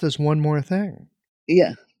 how about this one more thing?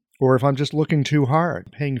 Yeah. Or if I'm just looking too hard,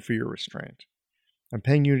 I'm paying for your restraint. I'm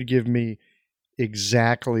paying you to give me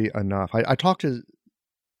exactly enough. I talk to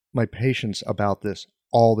my patients about this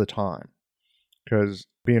all the time because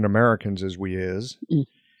being Americans as we is,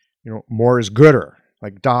 more is gooder.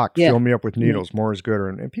 Like, doc, fill me up with needles, more is gooder.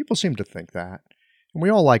 And people seem to think that. And we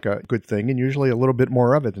all like a good thing, and usually a little bit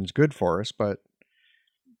more of it than's good for us, but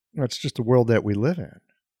it's just the world that we live in.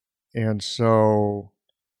 And so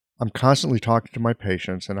I'm constantly talking to my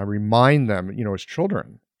patients, and I remind them, as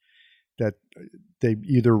children, that they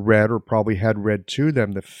either read or probably had read to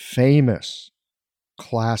them the famous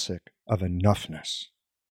classic of Enoughness.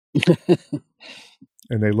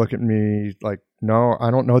 And they look at me like, no,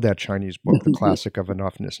 I don't know that Chinese book, The Classic of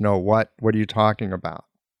Enoughness. No, what? What are you talking about?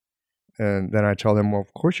 And then I tell them, well,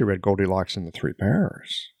 of course you read Goldilocks and the Three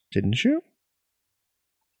Bears, didn't you?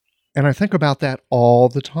 And I think about that all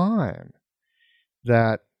the time,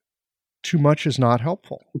 that too much is not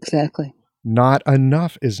helpful. Exactly. Not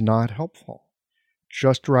enough is not helpful.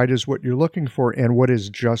 Just right is what you're looking for. And what is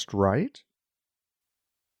just right?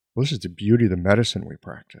 Well, this is the beauty of the medicine we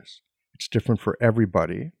practice. It's different for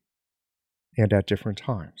everybody and at different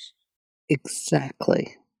times.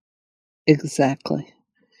 Exactly. Exactly.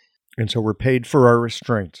 And so we're paid for our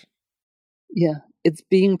restraint. Yeah. It's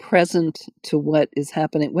being present to what is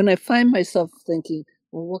happening. When I find myself thinking,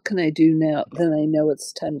 well, what can I do now? Then I know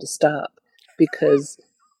it's time to stop. Because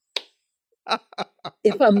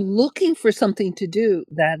if I'm looking for something to do,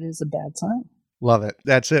 that is a bad sign. Love it.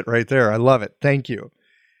 That's it right there. I love it. Thank you.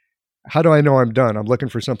 How do I know I'm done? I'm looking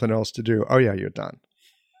for something else to do. Oh, yeah, you're done.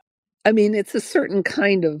 I mean, it's a certain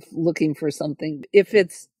kind of looking for something. If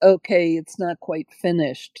it's okay, it's not quite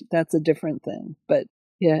finished, that's a different thing. But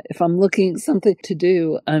yeah, if I'm looking something to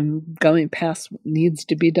do, I'm going past what needs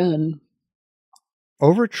to be done.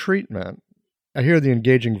 Overtreatment. I hear the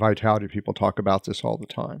engaging vitality people talk about this all the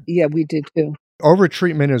time. Yeah, we did too.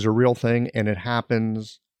 Overtreatment is a real thing, and it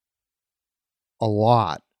happens a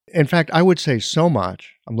lot. In fact, I would say so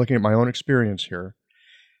much, I'm looking at my own experience here,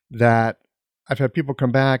 that I've had people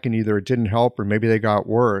come back and either it didn't help or maybe they got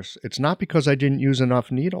worse. It's not because I didn't use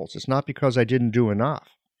enough needles. It's not because I didn't do enough.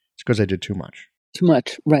 It's because I did too much. Too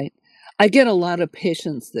much, right. I get a lot of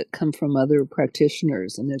patients that come from other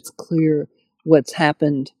practitioners, and it's clear what's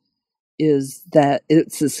happened is that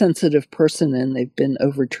it's a sensitive person and they've been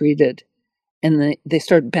overtreated, and they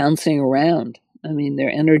start bouncing around. I mean,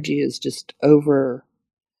 their energy is just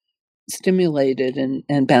overstimulated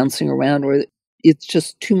and bouncing around, or it's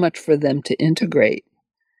just too much for them to integrate.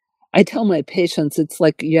 I tell my patients it's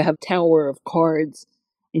like you have a tower of cards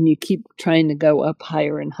and you keep trying to go up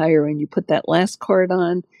higher and higher, and you put that last card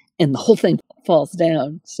on and the whole thing falls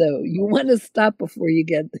down. So you want to stop before you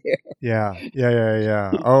get there. Yeah.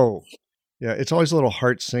 Oh, yeah. It's always a little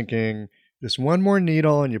heart sinking. This one more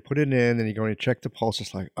needle and you put it in and you go and you check the pulse.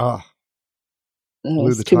 It's like,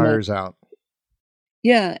 blew the tires out.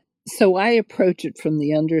 Yeah. So I approach it from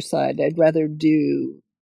the underside. I'd rather be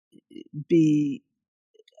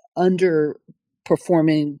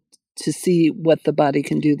underperforming to see what the body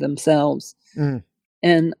can do themselves.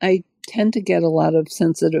 And I tend to get a lot of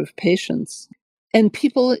sensitive patients. And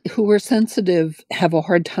people who are sensitive have a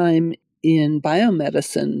hard time in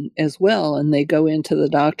biomedicine as well. And they go into the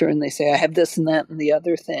doctor and they say, I have this and that and the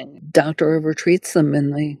other thing. Doctor overtreats them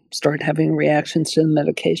and they start having reactions to the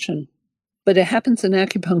medication. But it happens in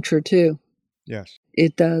acupuncture too. Yes.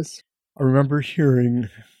 It does. I remember hearing,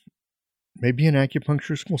 maybe in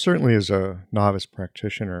acupuncture school, certainly as a novice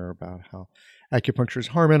practitioner, about how acupuncture is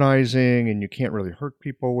harmonizing and you can't really hurt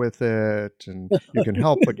people with it, and you can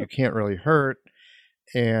help, but you can't really hurt.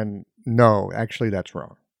 And no, actually that's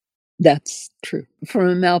wrong. That's true. From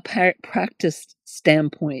a malpractice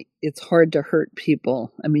standpoint, it's hard to hurt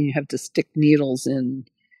people. I mean, you have to stick needles in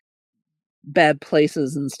bad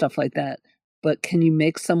places and stuff like that. But can you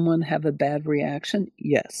make someone have a bad reaction?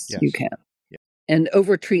 Yes. You can. And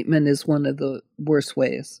overtreatment is one of the worst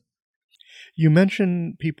ways. You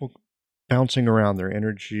mentioned people bouncing around. Their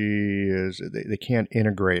energy is, they can't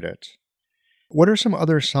integrate it. What are some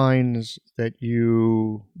other signs that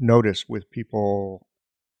you notice with people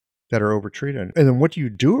that are overtreated? And then what do you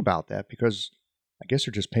do about that? Because I guess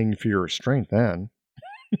they're just paying for your restraint then.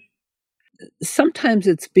 Sometimes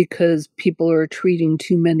it's because people are treating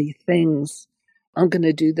too many things. I'm going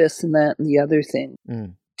to do this and that and the other thing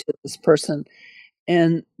to this person.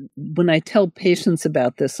 And when I tell patients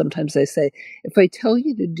about this, sometimes I say, if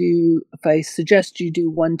I suggest you do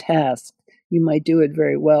one task, you might do it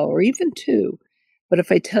very well, or even two. But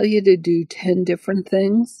if I tell you to do 10 different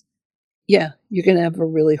things, yeah, you're going to have a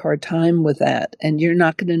really hard time with that. And you're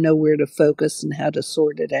not going to know where to focus and how to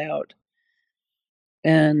sort it out.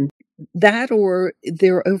 And that, or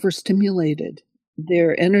they're overstimulated.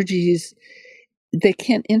 Their energies, they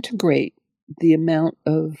can't integrate the amount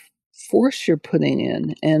of force you're putting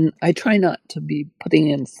in. And I try not to be putting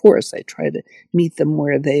in force. I try to meet them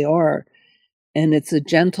where they are. And it's a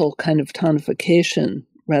gentle kind of tonification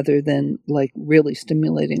rather than like really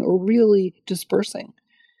stimulating or really dispersing.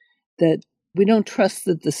 That we don't trust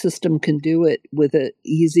that the system can do it with an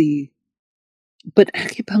easy. But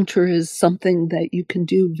acupuncture is something that you can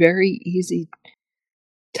do very easy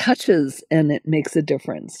touches, and it makes a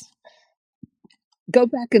difference. Go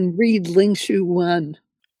back and read Ling Shu Wan.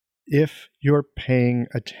 If you're paying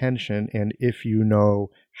attention and if you know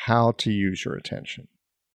how to use your attention.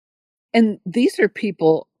 And these are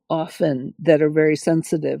people often that are very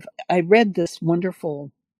sensitive. I read this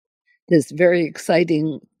very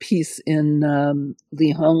exciting piece in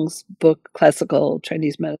Li Hong's book, Classical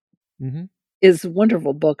Chinese Medicine. Mm-hmm. It's a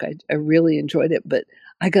wonderful book. I really enjoyed it, but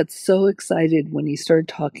I got so excited when he started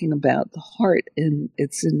talking about the heart, and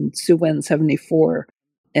it's in Su Wen 74.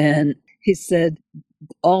 And he said,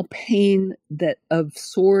 all pain of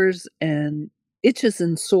sores and itches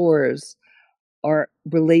and sores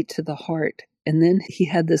relate to the heart. And then he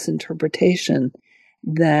had this interpretation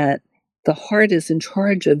that the heart is in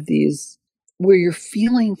charge of these, where you're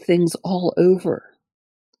feeling things all over.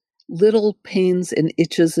 Little pains and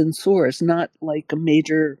itches and sores, not like a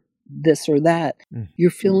major this or that.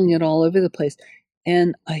 You're feeling it all over the place.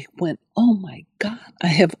 And I went, oh my God, I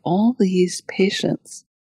have all these patients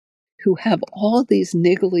who have all these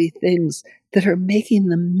niggly things that are making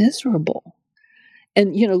them miserable.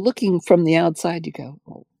 And, looking from the outside, you go,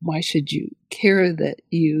 well, why should you care that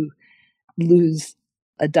you lose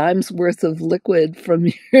a dime's worth of liquid from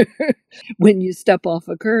when you step off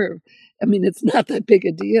a curve? I mean, it's not that big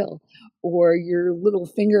a deal. Or your little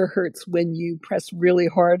finger hurts when you press really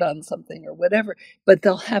hard on something or whatever. But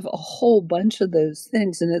they'll have a whole bunch of those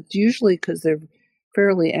things. And it's usually because they're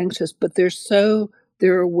fairly anxious, but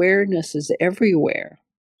their awareness is everywhere.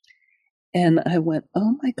 And I went,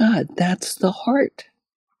 oh my God, that's the heart.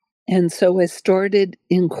 And so I started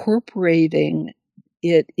incorporating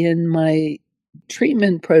it in my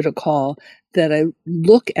treatment protocol, that I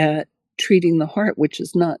look at treating the heart, which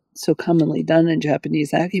is not so commonly done in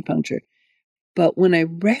Japanese acupuncture. But when I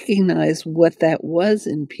recognized what that was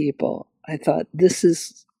in people, I thought, this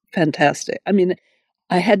is fantastic. I mean,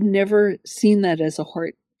 I had never seen that as a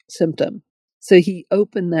heart symptom. So he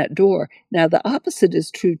opened that door. Now, the opposite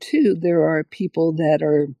is true, too. There are people that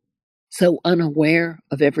are so unaware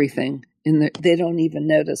of everything, and they don't even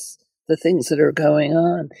notice the things that are going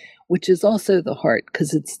on, which is also the heart,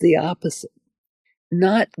 because it's the opposite.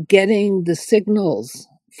 Not getting the signals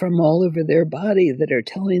from all over their body that are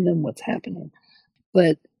telling them what's happening.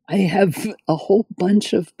 But I have a whole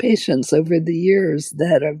bunch of patients over the years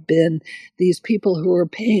that have been these people who are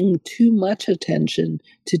paying too much attention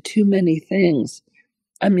to too many things.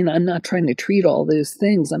 I mean, I'm not trying to treat all those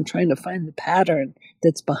things. I'm trying to find the pattern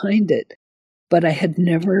that's behind it. But I had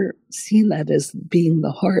never seen that as being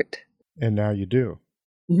the heart. And now you do.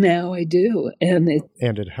 Now I do. And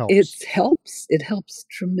it helps. It helps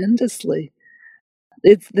tremendously.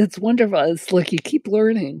 It's wonderful. It's like you keep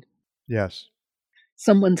learning. Yes.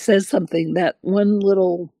 Someone says something, that one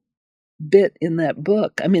little bit in that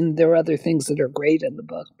book. I mean, there are other things that are great in the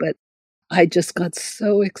book, but I just got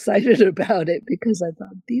so excited about it because I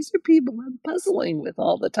thought, these are people I'm puzzling with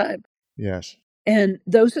all the time. Yes. And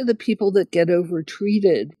those are the people that get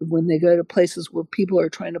over-treated when they go to places where people are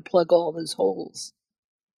trying to plug all those holes.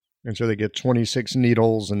 And so they get 26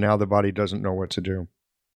 needles, and now the body doesn't know what to do.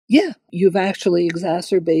 Yeah, you've actually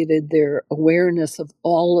exacerbated their awareness of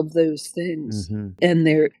all of those things. Mm-hmm.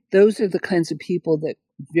 And those are the kinds of people that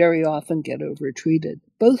very often get over-treated,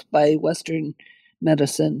 both by Western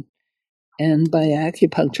medicine and by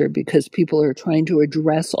acupuncture because people are trying to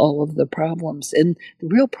address all of the problems. And the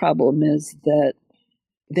real problem is that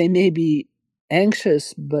they may be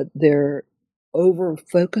anxious, but they're over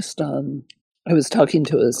focused on. I was talking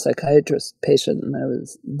to a psychiatrist patient and I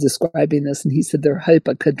was describing this, and he said they're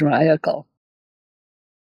hypochondriacal.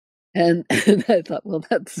 And I thought, well,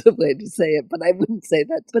 that's the way to say it, but I wouldn't say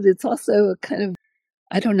that. But it's also a kind of,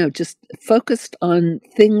 I don't know, just focused on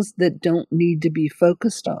things that don't need to be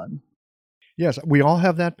focused on. Yes, we all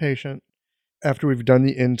have that patient after we've done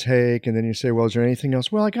the intake, and then you say, well, is there anything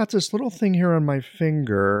else? Well, I got this little thing here on my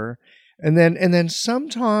finger. And then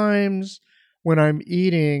sometimes when I'm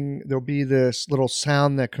eating, there'll be this little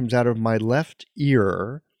sound that comes out of my left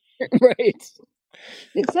ear. Right.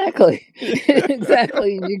 Exactly.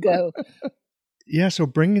 Exactly. And you go. Yeah, so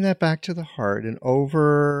bringing that back to the heart and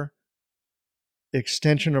over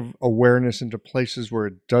extension of awareness into places where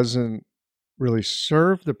it doesn't really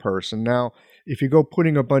serve the person. Now, if you go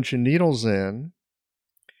putting a bunch of needles in,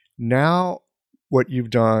 now what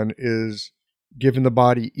you've done is given the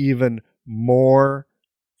body even more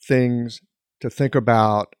things to think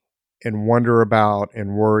about and wonder about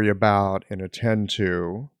and worry about and attend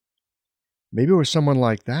to. Maybe with someone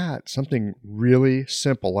like that, something really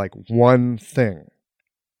simple, like one thing.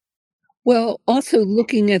 Well, also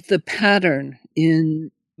looking at the pattern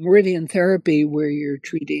in meridian therapy where you're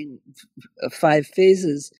treating 5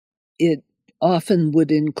 phases, it often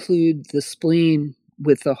would include the spleen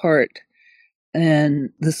with the heart.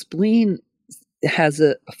 And the spleen has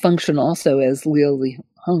a function also, as Liu Li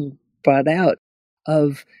Hung brought out,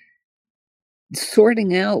 of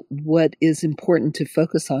sorting out what is important to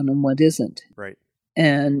focus on and what isn't. Right.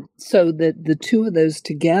 And so that the two of those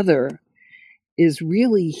together is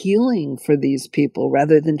really healing for these people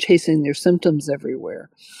rather than chasing their symptoms everywhere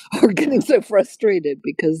or getting so frustrated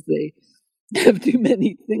because they have too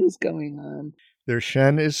many things going on. Their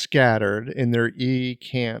Shen is scattered and their Yi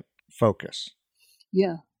can't focus.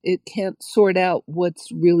 Yeah, it can't sort out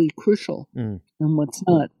what's really crucial and what's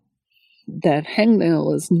not. That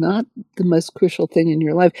hangnail is not the most crucial thing in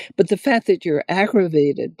your life, but the fact that you're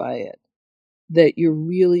aggravated by it, that you're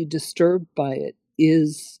really disturbed by it,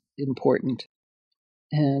 is important.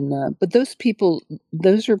 And but those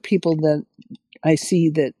are people that I see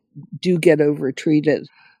that do get overtreated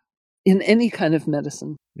in any kind of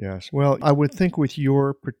medicine. Yes. Well, I would think with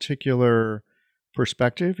your particular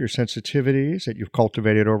perspective, your sensitivities that you've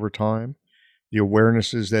cultivated over time, the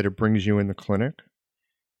awarenesses that it brings you in the clinic,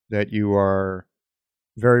 that you are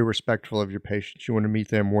very respectful of your patients. You want to meet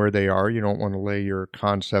them where they are. You don't want to lay your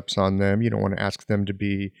concepts on them. You don't want to ask them to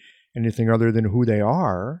be anything other than who they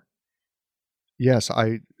are. Yes,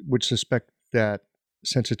 I would suspect that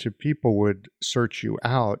sensitive people would search you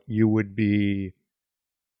out. You would be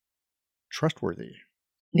trustworthy.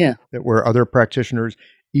 Yeah. That where other practitioners,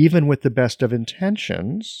 even with the best of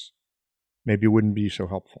intentions, maybe wouldn't be so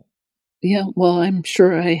helpful. Yeah, well, I'm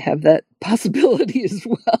sure I have that possibility as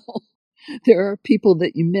well. There are people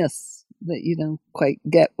that you miss, that you don't quite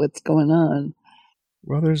get what's going on.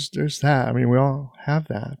 Well, there's that. I mean, we all have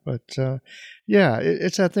that. But yeah,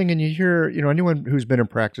 it's that thing. And you hear, anyone who's been in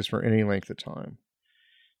practice for any length of time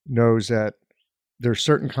knows that there's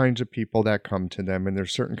certain kinds of people that come to them, and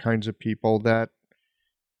there's certain kinds of people that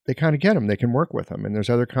they kind of get them. They can work with them. And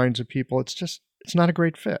there's other kinds of people, it's not a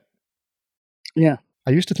great fit. Yeah. I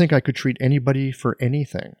used to think I could treat anybody for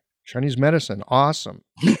anything. Chinese medicine, awesome.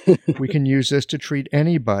 We can use this to treat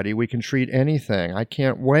anybody. We can treat anything. I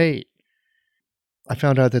can't wait. I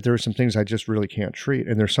found out that there are some things I just really can't treat.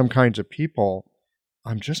 And there's some kinds of people,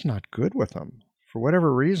 I'm just not good with them. For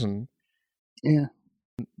whatever reason, Yeah.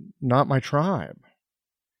 Not my tribe.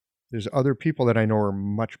 There's other people that I know are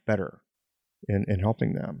much better in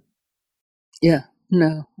helping them. Yeah.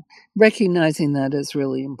 No. Recognizing that is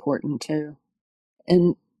really important too.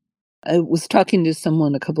 And I was talking to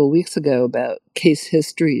someone a couple of weeks ago about case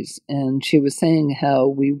histories, and she was saying how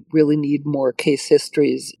we really need more case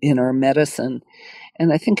histories in our medicine.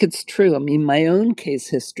 And I think it's true. I mean, my own case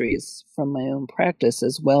histories from my own practice,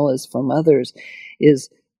 as well as from others, is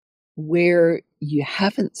where you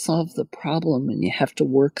haven't solved the problem and you have to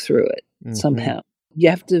work through it somehow. You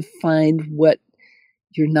have to find what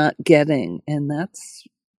you're not getting. And that's,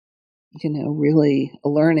 really a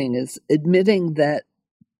learning, is admitting that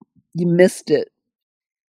you missed it.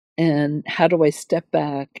 And how do I step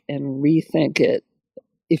back and rethink it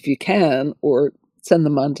if you can, or send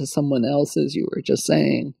them on to someone else, as you were just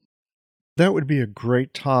saying? That would be a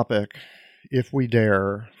great topic, if we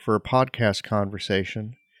dare, for a podcast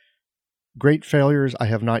conversation. Great failures I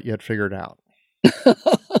have not yet figured out.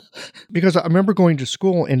 Because I remember going to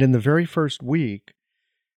school, and in the very first week,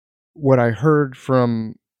 what I heard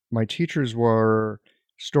from my teachers were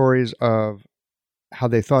stories of how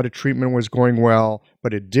they thought a treatment was going well,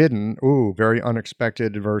 but it didn't. Ooh, very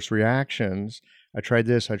unexpected adverse reactions. I tried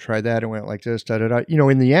this, I tried that, it went like this, da-da-da.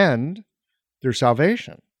 In the end, there's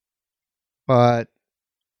salvation. But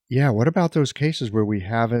yeah, what about those cases where we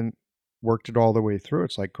haven't worked it all the way through?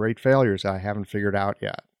 It's like great failures I haven't figured out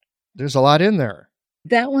yet. There's a lot in there.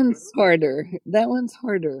 That one's harder.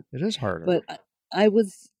 It is harder. But I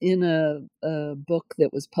was in a book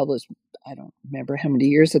that was published, I don't remember how many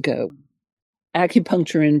years ago,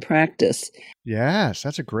 Acupuncture in Practice. Yes,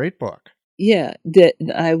 that's a great book. Yeah, that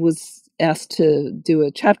I was asked to do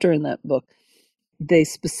a chapter in that book. They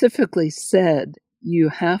specifically said you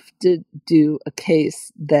have to do a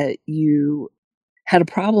case that you had a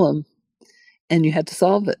problem and you had to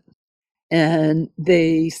solve it. And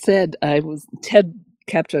they said, Ted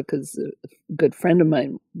Kapchuk is a good friend of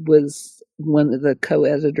mine, was one of the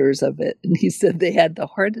co-editors of it. And he said they had the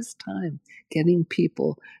hardest time getting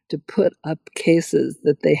people to put up cases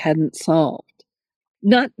that they hadn't solved.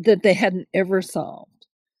 Not that they hadn't ever solved,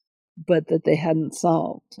 but that they hadn't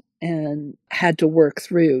solved and had to work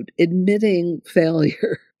through admitting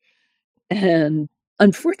failure. And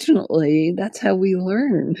unfortunately, that's how we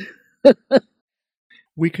learn.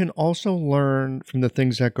 We can also learn from the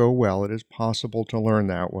things that go well. It is possible to learn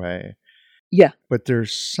that way. Yeah. But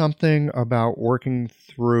there's something about working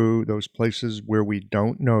through those places where we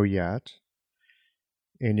don't know yet.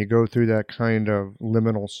 And you go through that kind of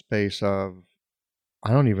liminal space of,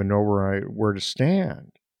 I don't even know where to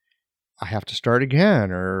stand. I have to start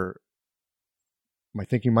again, or my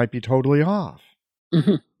thinking might be totally off.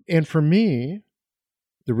 Mm-hmm. And for me,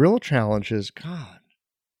 the real challenge is, God,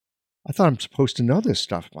 I thought I'm supposed to know this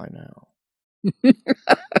stuff by now.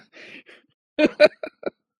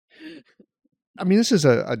 I mean, this is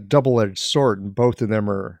a double-edged sword, and both of them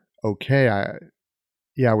are okay.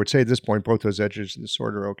 I would say at this point, both those edges of the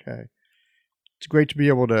sword are okay. It's great to be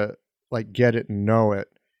able to get it and know it.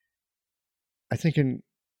 I think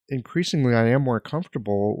increasingly I am more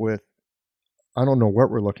comfortable with, I don't know what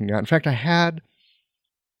we're looking at. In fact, I had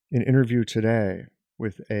an interview today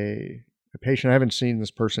with a patient. I haven't seen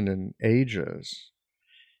this person in ages.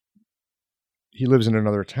 He lives in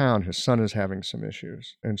another town. His son is having some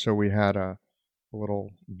issues. And so we had a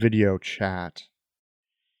little video chat.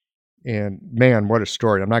 And man, what a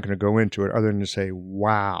story. I'm not going to go into it other than to say,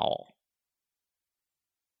 wow.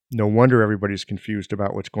 No wonder everybody's confused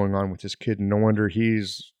about what's going on with this kid. And no wonder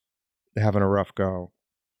he's having a rough go.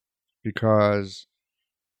 Because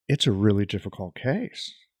it's a really difficult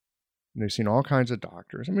case. And they've seen all kinds of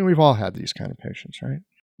doctors. I mean, we've all had these kind of patients, right?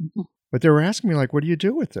 Mm-hmm. But they were asking me, what do you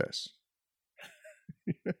do with this?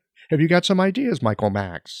 Have you got some ideas, Michael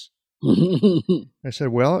Max? I said,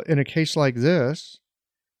 well, in a case like this,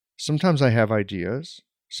 sometimes I have ideas.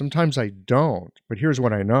 Sometimes I don't. But here's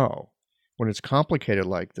what I know. When it's complicated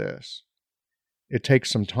like this, it takes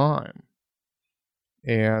some time.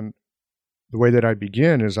 And the way that I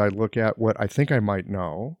begin is I look at what I think I might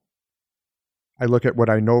know. I look at what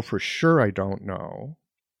I know for sure I don't know.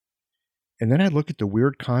 And then I look at the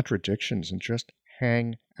weird contradictions and just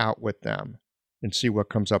hang out with them and see what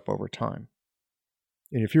comes up over time.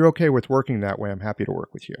 And if you're okay with working that way, I'm happy to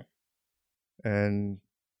work with you. And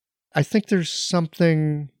I think there's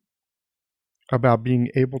something about being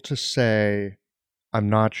able to say, I'm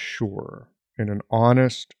not sure, in an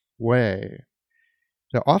honest way,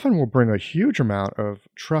 that often will bring a huge amount of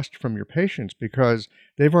trust from your patients because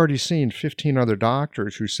they've already seen 15 other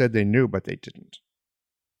doctors who said they knew, but they didn't.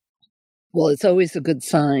 Well, it's always a good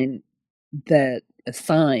sign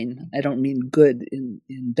I don't mean good in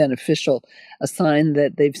beneficial, a sign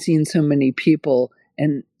that they've seen so many people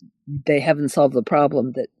and they haven't solved the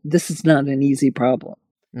problem, that this is not an easy problem.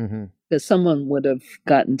 Mm-hmm. Because someone would have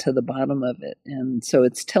gotten to the bottom of it. And so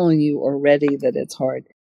it's telling you already that it's hard.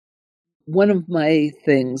 One of my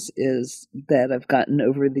things is that I've gotten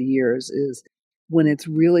over the years is when it's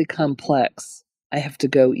really complex, I have to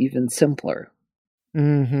go even simpler.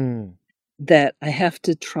 Mm-hmm. That I have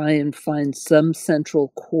to try and find some central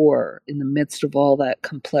core in the midst of all that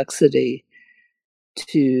complexity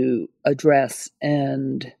to address.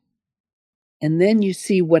 And then you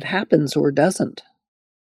see what happens or doesn't.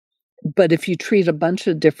 But if you treat a bunch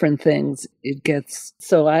of different things, it gets...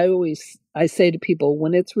 So I say to people,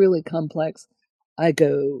 when it's really complex, I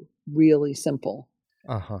go really simple.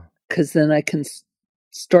 Because then I can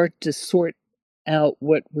start to sort out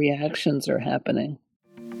what reactions are happening.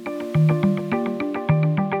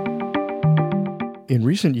 In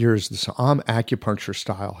recent years, the Sa'am acupuncture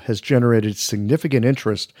style has generated significant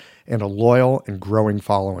interest and a loyal and growing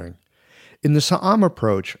following. In the Sa'am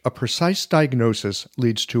approach, a precise diagnosis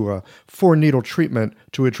leads to a 4-needle treatment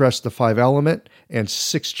to address the 5-element and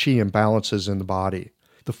 6 qi imbalances in the body.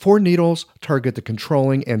 The 4 needles target the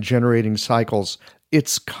controlling and generating cycles.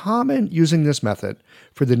 It's common using this method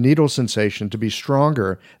for the needle sensation to be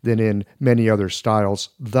stronger than in many other styles.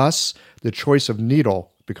 Thus, the choice of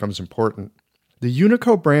needle becomes important. The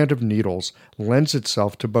Unico brand of needles lends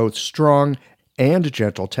itself to both strong and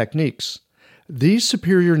gentle techniques. These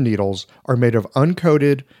superior needles are made of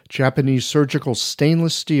uncoated Japanese surgical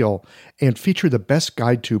stainless steel and feature the best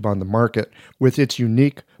guide tube on the market with its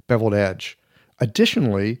unique beveled edge.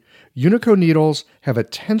 Additionally, Unico needles have a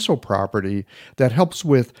tensile property that helps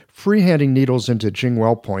with freehanding needles into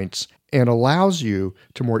Jingwell points and allows you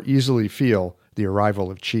to more easily feel the arrival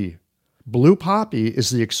of qi. Blue Poppy is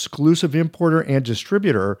the exclusive importer and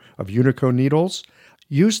distributor of Unico needles.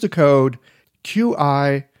 Use the code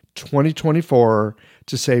QI2024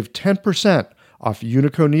 to save 10% off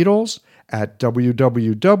Unico needles at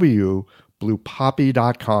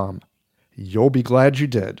www.bluepoppy.com. You'll be glad you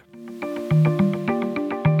did.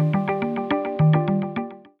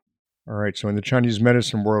 All right, so in the Chinese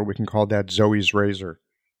medicine world, we can call that Zoe's razor.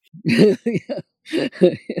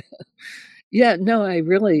 Yeah, no,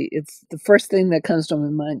 it's the first thing that comes to my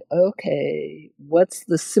mind. Okay, what's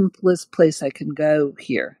the simplest place I can go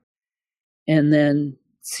here? And then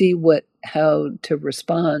see how to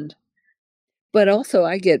respond. But also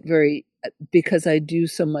I get because I do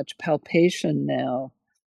so much palpation now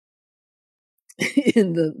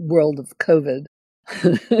in the world of COVID,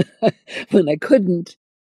 when I couldn't,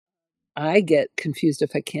 I get confused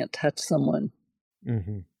if I can't touch someone.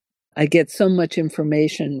 Mm-hmm. I get so much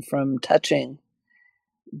information from touching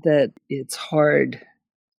that it's hard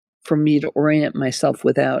for me to orient myself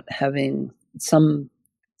without having some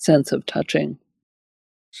sense of touching.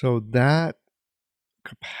 So that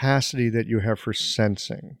capacity that you have for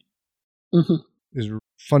sensing is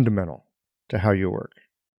fundamental to how you work.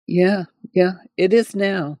 Yeah, it is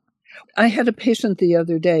now. I had a patient the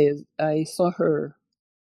other day. I saw her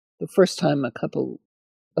the first time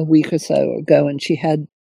a week or so ago, and she had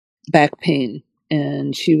back pain,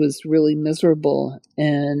 and she was really miserable.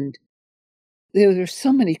 And there were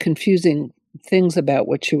so many confusing things about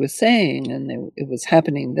what she was saying, and it was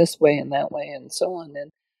happening this way and that way and so on.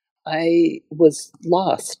 And I was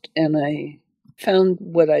lost, and I found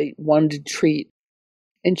what I wanted to treat.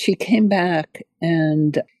 And she came back,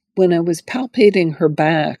 and when I was palpating her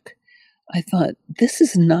back, I thought, this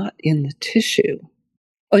is not in the tissue.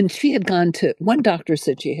 And she had one doctor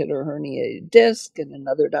said she had a herniated disc, and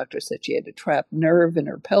another doctor said she had a trapped nerve in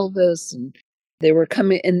her pelvis, and they were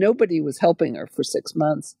coming, and nobody was helping her for 6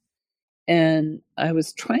 months. And I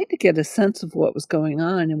was trying to get a sense of what was going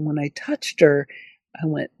on, and when I touched her, I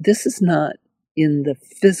went, this is not in the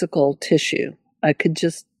physical tissue. I could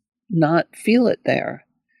just not feel it there.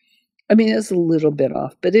 I mean, it was a little bit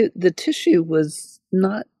off, but the tissue was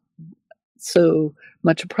not so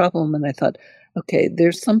much a problem. And I thought, okay,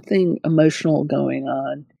 there's something emotional going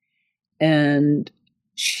on. And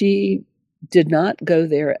she did not go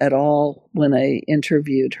there at all when I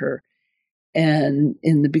interviewed her, and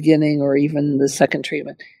in the beginning or even the second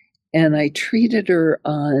treatment. And I treated her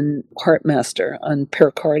on HeartMaster, on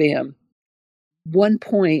pericardium. One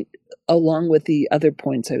point, along with the other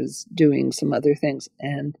points, I was doing some other things.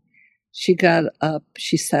 And she got up,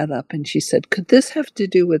 she sat up, and she said, could this have to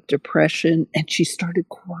do with depression? And she started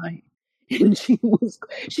crying. And she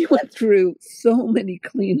went through so many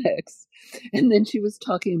Kleenex. And then she was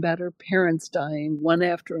talking about her parents dying one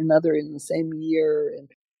after another in the same year. And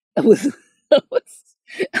it was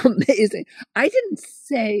amazing. I didn't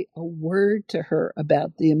say a word to her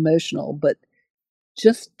about the emotional, but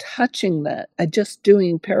just touching that, just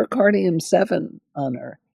doing pericardium 7 on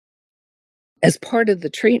her as part of the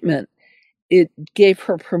treatment, it gave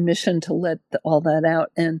her permission to let all that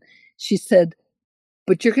out. And she said,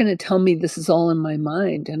 but you're going to tell me this is all in my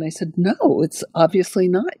mind. And I said, no, it's obviously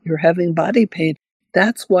not. You're having body pain.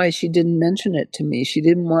 That's why she didn't mention it to me. She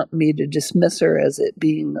didn't want me to dismiss her as it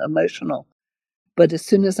being emotional. But as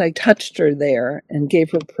soon as I touched her there and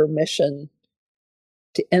gave her permission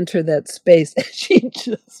to enter that space, she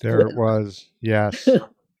just... There it was, yes.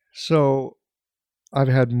 So I've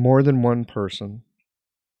had more than one person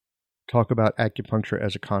talk about acupuncture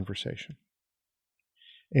as a conversation.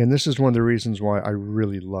 And this is one of the reasons why I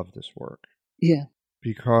really love this work. Yeah.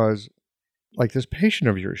 Because like this patient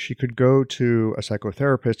of yours, she could go to a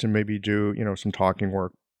psychotherapist and maybe do, some talking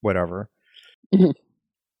work, whatever. Mm-hmm.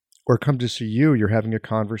 Or come to see you, you're having a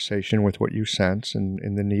conversation with what you sense and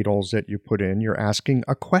the needles that you put in. You're asking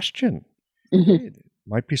a question. Mm-hmm. Hey,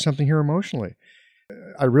 might be something here emotionally.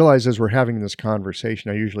 I realize as we're having this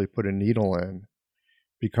conversation, I usually put a needle in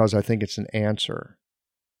because I think it's an answer.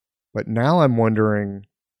 But now I'm wondering,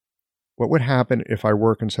 what would happen if I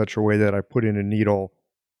work in such a way that I put in a needle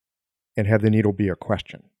and have the needle be a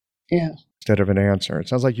question instead of an answer? It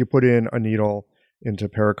sounds like you put in a needle into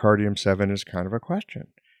pericardium 7 as kind of a question.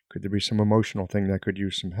 Could there be some emotional thing that could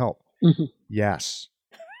use some help? Mm-hmm. Yes.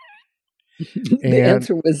 The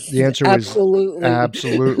answer was absolutely.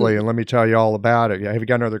 Absolutely. And let me tell you all about it. Have you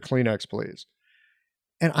got another Kleenex, please?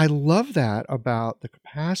 And I love that about the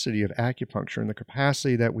capacity of acupuncture and the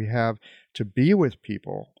capacity that we have to be with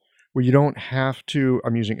people where you don't have to,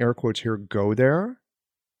 I'm using air quotes here, go there.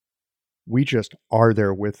 We just are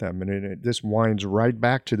there with them. And this winds right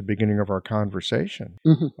back to the beginning of our conversation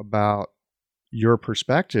about your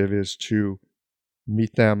perspective is to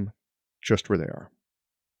meet them just where they are.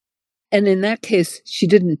 And in that case, she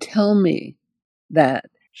didn't tell me that.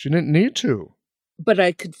 She didn't need to. But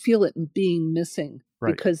I could feel it being missing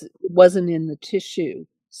because it wasn't in the tissue.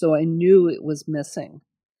 So I knew it was missing.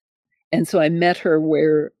 And so I met her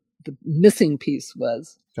where the missing piece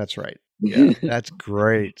was. That's right. Yeah, that's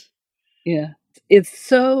great. Yeah. It's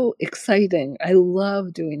so exciting. I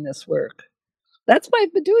love doing this work. That's why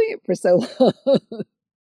I've been doing it for so long.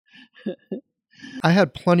 I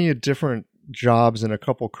had plenty of different jobs and a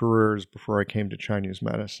couple careers before I came to Chinese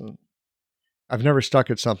medicine. I've never stuck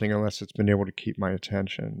at something unless it's been able to keep my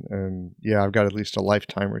attention. And yeah, I've got at least a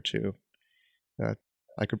lifetime or two that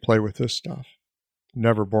I could play with this stuff.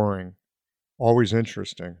 Never boring. Always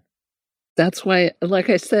interesting. That's why, like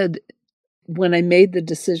I said, when I made the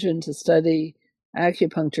decision to study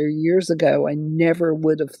acupuncture years ago, I never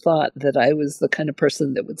would have thought that I was the kind of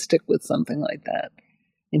person that would stick with something like that.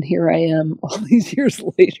 And here I am all these years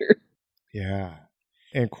later. Yeah.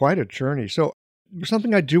 And quite a journey. So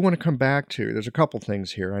something I do want to come back to. There's a couple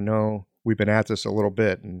things here. I know we've been at this a little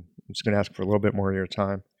bit, and I'm just going to ask for a little bit more of your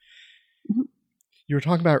time. Mm-hmm. You were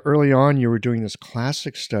talking about early on, you were doing this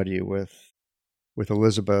classic study with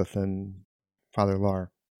Elizabeth and Father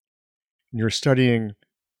Lar. You were studying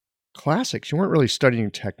classics. You weren't really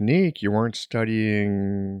studying technique. You weren't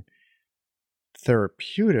studying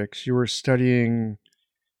therapeutics. You were studying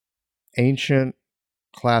ancient,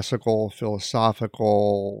 classical,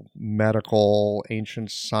 philosophical, medical,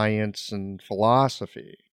 ancient science, and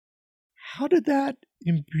philosophy. How did that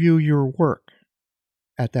imbue your work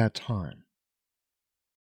at that time?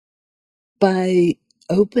 By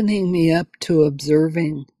opening me up to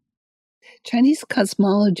observing. Chinese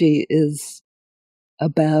cosmology is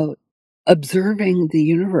about observing the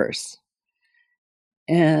universe.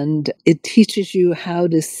 And it teaches you how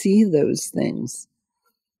to see those things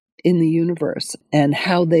in the universe and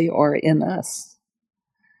how they are in us.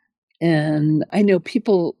 And I know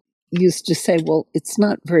people used to say, well, it's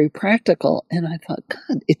not very practical. And I thought,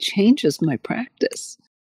 God, it changes my practice.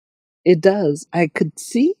 It does. I could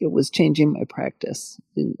see it was changing my practice,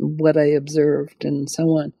 what I observed and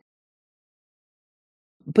so on.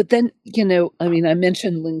 But then, I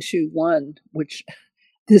mentioned Ling Shu 1, which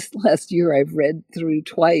this last year I've read through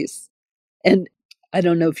twice. And I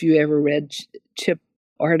don't know if you ever read Chip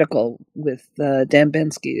article with Dan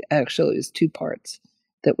Bensky. Actually, it was 2 parts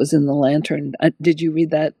that was in the Lantern. Did you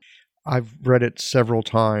read that? I've read it several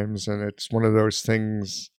times, and it's one of those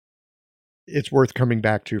things it's worth coming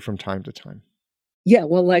back to from time to time. Yeah,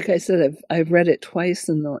 well, like I said, I've read it twice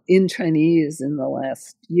in Chinese in the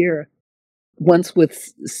last year. Once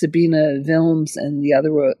with Sabina Wilms and the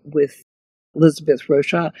other with Elizabeth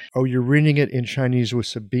Rocha. Oh, you're reading it in Chinese with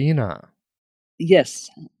Sabina.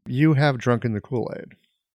 Yes. You have drunken the Kool-Aid.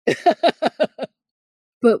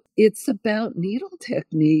 But it's about needle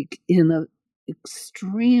technique in an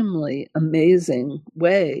extremely amazing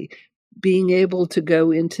way, being able to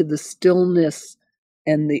go into the stillness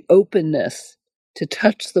and the openness to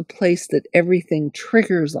touch the place that everything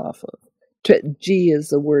triggers off of. G is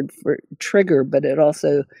the word for trigger, but it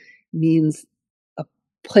also means a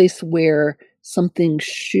place where something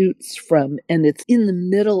shoots from, and it's in the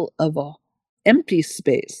middle of an empty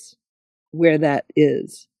space where that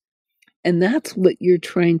is. And that's what you're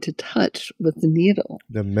trying to touch with the needle.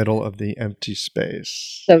 The middle of the empty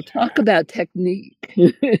space. So talk about technique.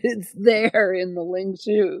 It's there in the Ling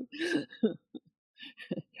Shu.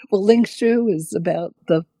 Well, Ling Shu is about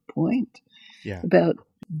the point. Yeah. About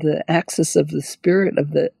the axis of the spirit,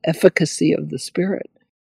 of the efficacy of the spirit.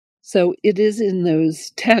 So it is in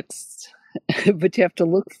those texts, but you have to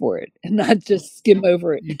look for it and not just skim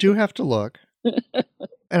over it. You do have to look.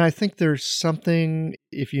 And I think there's something,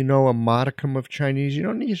 if you know a modicum of Chinese, you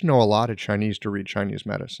don't need to know a lot of Chinese to read Chinese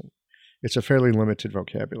medicine. It's a fairly limited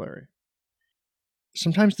vocabulary.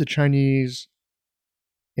 Sometimes the Chinese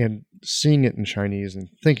and seeing it in Chinese and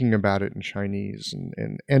thinking about it in Chinese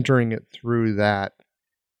and entering it through that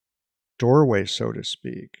doorway, so to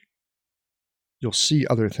speak, you'll see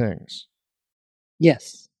other things.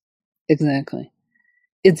 Yes, exactly.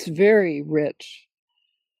 It's very rich.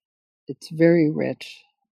 It's very rich.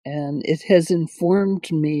 And it has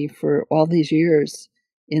informed me for all these years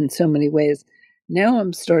in so many ways. Now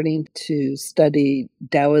I'm starting to study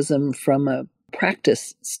Taoism from a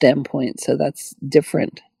practice standpoint, so that's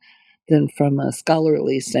different than from a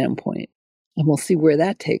scholarly standpoint. And we'll see where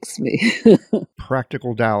that takes me.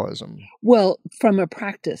 Practical Taoism. Well, from a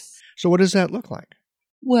practice. So what does that look like?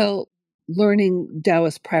 Well, learning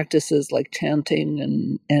Taoist practices like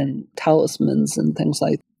chanting and talismans and things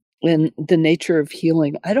like that. And the nature of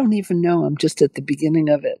healing. I don't even know. I'm just at the beginning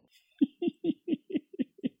of it.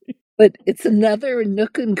 But it's another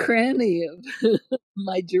nook and cranny of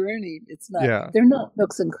my journey. It's not. Yeah. They're not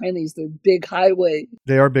nooks and crannies. They're big highways.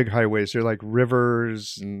 They are big highways. They're like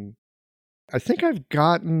rivers. And I think I've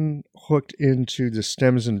gotten hooked into the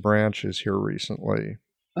stems and branches here recently.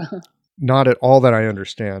 Not at all that I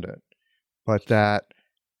understand it, but that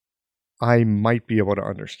I might be able to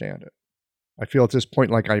understand it. I feel at this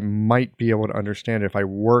point like I might be able to understand it if I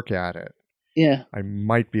work at it. Yeah. I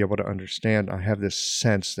might be able to understand. I have this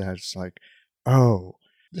sense that it's like, oh,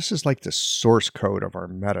 this is like the source code of our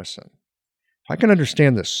medicine. If I can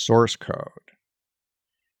understand the source code,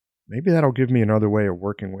 maybe that'll give me another way of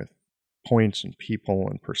working with points and people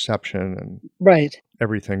and perception and right.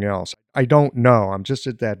 everything else. I don't know. I'm just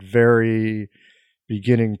at that very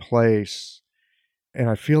beginning place, and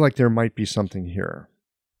I feel like there might be something here.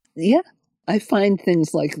 Yeah. I find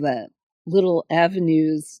things like that, little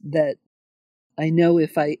avenues that I know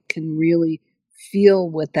if I can really feel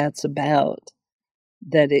what that's about,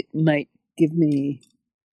 that it might give me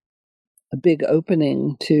a big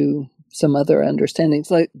opening to some other understandings,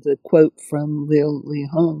 like the quote from Liu Li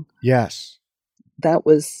Hong. Yes. That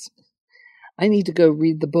was, I need to go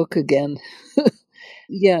read the book again.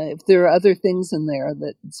 Yeah, if there are other things in there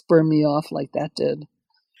that spur me off like that did.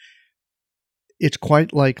 It's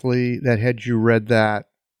quite likely that had you read that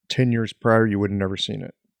 10 years prior, you would have never seen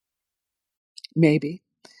it. Maybe.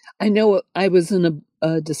 I know I was in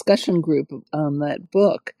a discussion group on that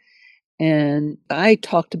book, and I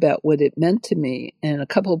talked about what it meant to me, and a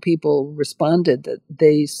couple of people responded that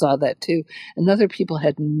they saw that too, and other people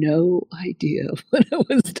had no idea what I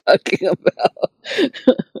was talking about.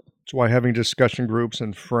 That's why having discussion groups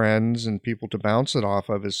and friends and people to bounce it off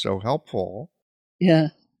of is so helpful. Yeah.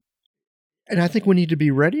 And I think we need to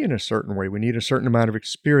be ready in a certain way. We need a certain amount of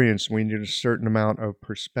experience. We need a certain amount of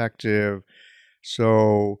perspective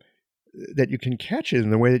so that you can catch it in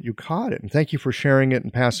the way that you caught it. And thank you for sharing it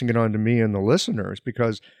and passing it on to me and the listeners,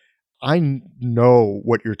 because I know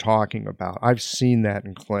what you're talking about. I've seen that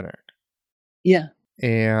in clinic. Yeah.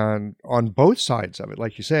 And on both sides of it,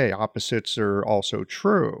 like you say, opposites are also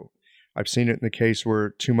true. I've seen it in the case where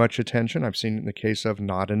too much attention. I've seen it in the case of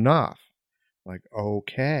not enough. Like,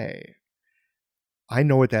 okay. I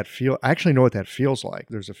know what that I actually know what that feels like.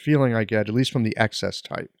 There's a feeling I get, at least from the excess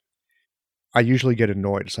type. I usually get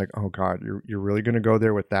annoyed. It's like, oh God, you're really going to go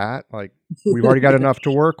there with that? Like, we've already got enough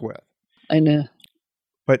to work with. I know.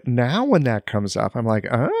 But now when that comes up, I'm like,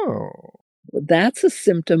 oh. Well, that's a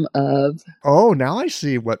symptom of... Oh, now I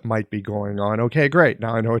see what might be going on. Okay, great.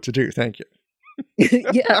 Now I know what to do. Thank you.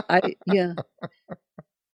 Yeah.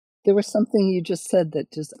 There was something you just said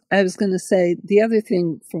that just, I was going to say, the other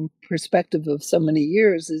thing from perspective of so many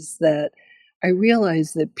years is that I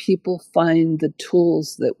realize that people find the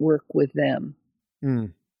tools that work with them,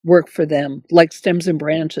 work for them, like stems and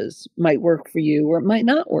branches might work for you or it might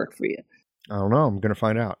not work for you. I don't know. I'm going to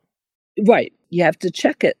find out. Right. You have to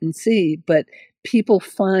check it and see, but people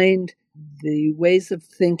find the ways of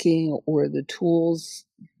thinking or the tools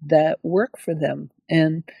that work for them.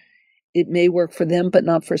 And it may work for them, but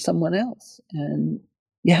not for someone else. And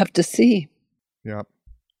you have to see. Yep.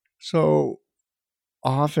 So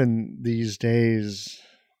often these days,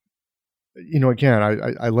 again,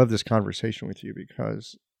 I love this conversation with you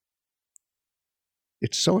because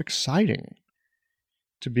it's so exciting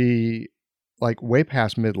to be like way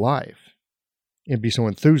past midlife and be so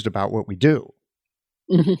enthused about what we do.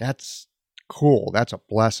 Mm-hmm. That's cool. That's a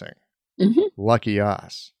blessing. Mm-hmm. Lucky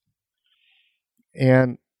us.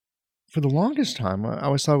 And for the longest time, I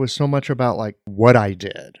always thought it was so much about like what I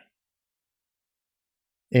did.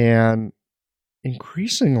 And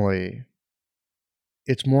increasingly,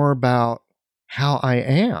 it's more about how I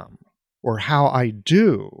am or how I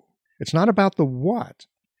do. It's not about the what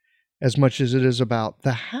as much as it is about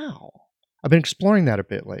the how. I've been exploring that a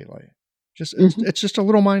bit lately. It's just a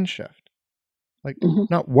little mind shift. Like, Mhm.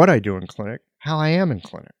 not what I do in clinic, how I am in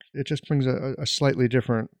clinic. It just brings a slightly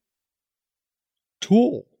different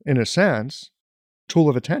tool, in a sense, tool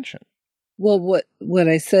of attention. Well, what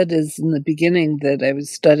I said is in the beginning that I was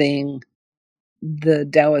studying the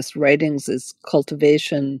Taoist writings as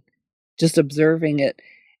cultivation, just observing it,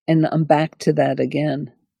 and I'm back to that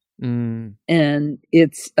again. Mm, And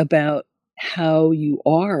it's about how you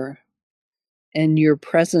are and your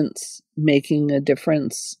presence making a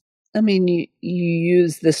difference. I mean, you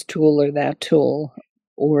use this tool or that tool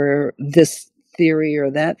or this theory or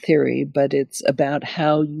that theory, but it's about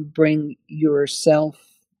how you bring yourself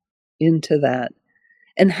into that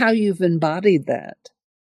and how you've embodied that.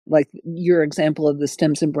 Like your example of the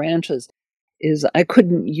stems and branches is I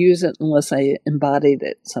couldn't use it unless I embodied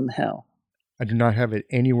it somehow. I do not have it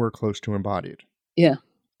anywhere close to embodied. Yeah.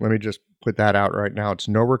 Let me just put that out right now. It's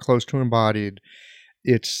nowhere close to embodied.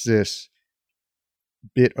 It's this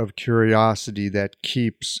bit of curiosity that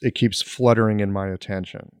keeps fluttering in my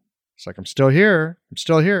attention. It's like, I'm still here. I'm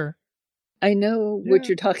still here. I know Yeah. what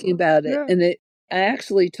you're talking about. Yeah. And I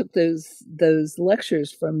actually took those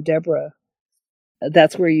lectures from Deborah.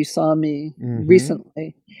 That's where you saw me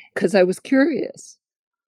recently because I was curious.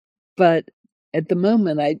 But at the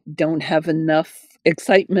moment, I don't have enough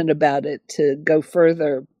excitement about it to go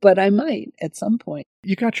further, but I might at some point.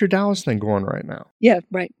 You got your Dallas thing going right now. Yeah,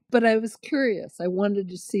 right. But I was curious. I wanted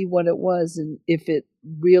to see what it was and if it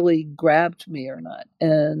really grabbed me or not.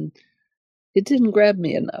 And it didn't grab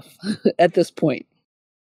me enough at this point.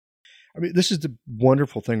 I mean, this is the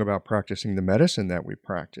wonderful thing about practicing the medicine that we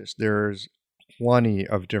practice. There's plenty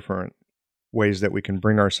of different ways that we can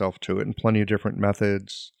bring ourselves to it and plenty of different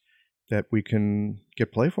methods that we can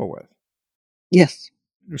get playful with. Yes.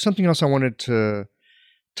 There's something else I wanted to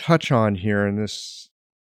touch on here, and this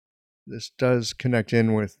does connect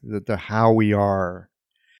in with the how we are.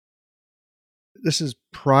 This is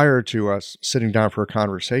prior to us sitting down for a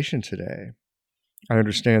conversation today. I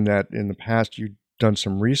understand that in the past you've done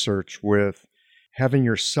some research with having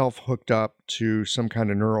yourself hooked up to some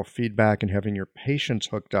kind of neural feedback and having your patients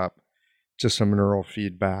hooked up to some neural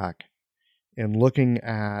feedback and looking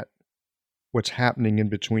at what's happening in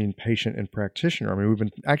between patient and practitioner. I mean,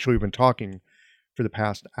 we've been talking for the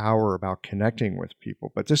past hour about connecting with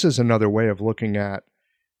people, but this is another way of looking at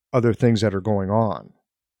other things that are going on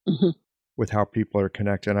with how people are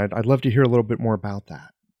connected. And I'd love to hear a little bit more about that.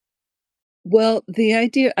 Well, the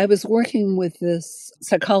idea, I was working with this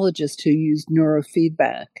psychologist who used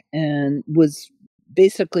neurofeedback and was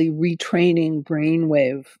basically retraining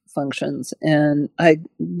brainwave functions. And I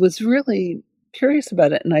was really curious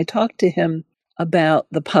about it. And I talked to him about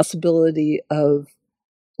the possibility of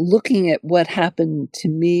looking at what happened to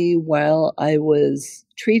me while I was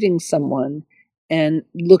treating someone and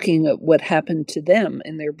looking at what happened to them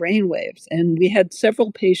in their brainwaves. And we had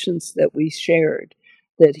several patients that we shared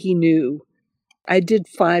that he knew. I did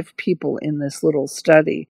 5 people in this little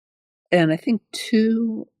study, and I think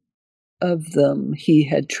 2 of them he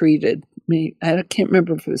had treated. I can't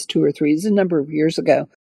remember if it was 2 or 3. It's a number of years ago.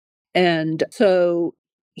 And so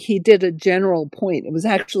he did a general point. It was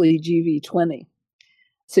actually GV20.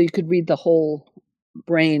 So you could read the whole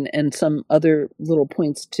brain and some other little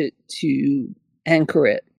points to anchor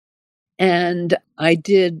it. And I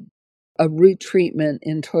did a root treatment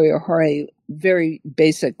in Toyohari, very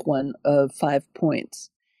basic one of 5 points.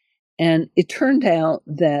 And it turned out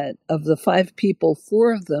that of the 5 people,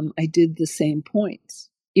 4 of them, I did the same points,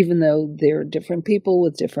 even though they're different people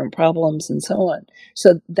with different problems and so on.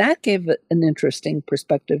 So that gave it an interesting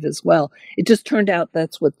perspective as well. It just turned out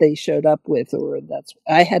that's what they showed up with, or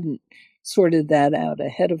I hadn't sorted that out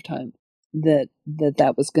ahead of time, that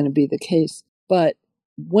was going to be the case. But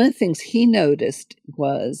one of the things he noticed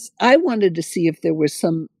was I wanted to see if there was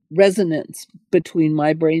some resonance between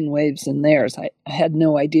my brain waves and theirs. I had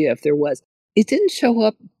no idea if there was. It didn't show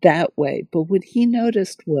up that way, but what he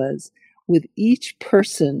noticed was with each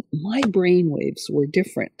person, my brain waves were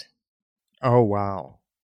different. Oh, wow.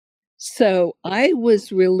 So I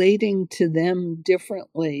was relating to them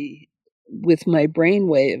differently with my brain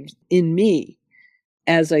waves in me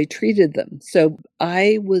as I treated them. So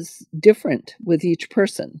I was different with each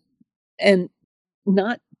person, and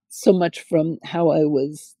not so much from how I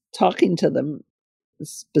was talking to them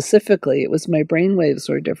specifically. It was my brain waves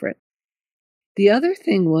were different. The other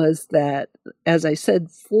thing was that, as I said,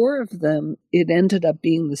 4 of them, it ended up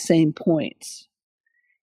being the same points.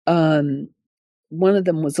 One of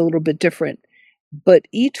them was a little bit different, but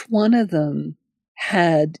each one of them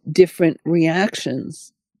had different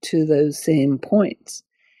reactions to those same points.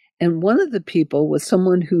 And one of the people was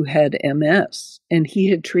someone who had MS, and he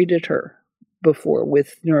had treated her before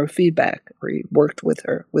with neurofeedback, or he worked with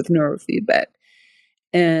her with neurofeedback.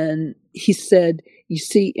 And he said, you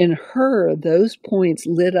see, in her, those points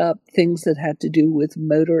lit up things that had to do with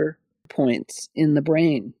motor points in the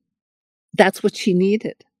brain. That's what she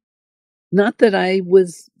needed. Not that I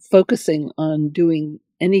was focusing on doing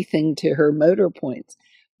anything to her motor points,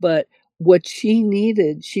 but what she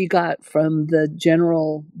needed, she got from the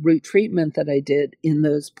general root treatment that I did in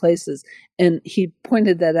those places. And he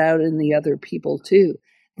pointed that out in the other people too,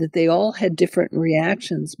 that they all had different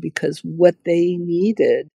reactions because what they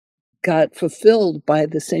needed got fulfilled by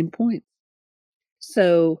the same point.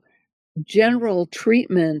 So general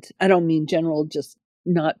treatment, I don't mean general just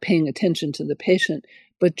not paying attention to the patient,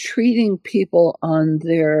 but treating people on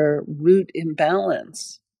their root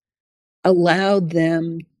imbalance allowed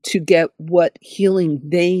them to get what healing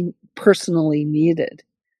they personally needed.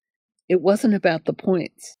 It wasn't about the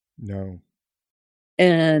points. No.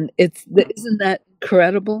 And isn't that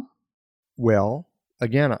incredible? Well,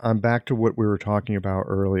 again, I'm back to what we were talking about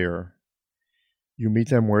earlier. You meet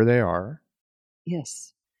them where they are.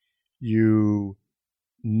 Yes. You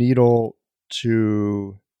needle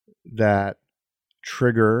to that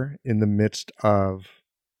trigger in the midst of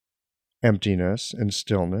emptiness and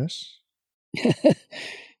stillness.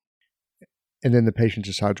 And then the patient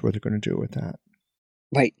decides what they're going to do with that.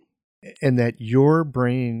 Right. And that your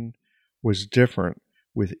brain was different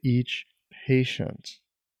with each patient.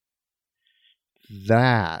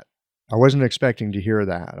 That, I wasn't expecting to hear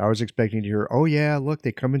that. I was expecting to hear, oh yeah, look,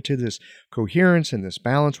 they come into this coherence and this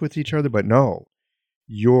balance with each other. But no,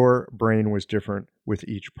 your brain was different with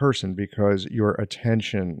each person because your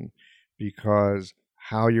attention, because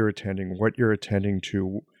how you're attending, what you're attending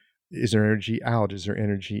to, is there energy out? Is there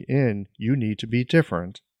energy in? You need to be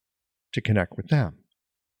different to connect with them.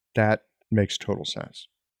 That makes total sense,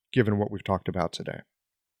 given what we've talked about today.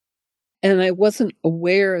 And I wasn't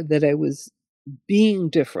aware that I was being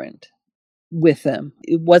different with them.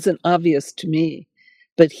 It wasn't obvious to me,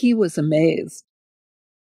 but he was amazed.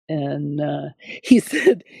 And he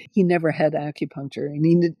said he never had acupuncture, and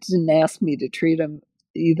he didn't ask me to treat him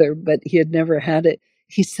either, but he had never had it.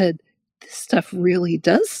 He said, this stuff really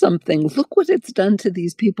does something. Look what it's done to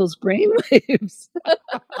these people's brainwaves.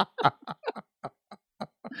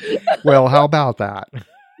 Well, how about that?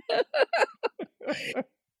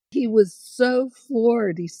 He was so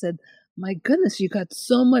floored. He said, my goodness, you got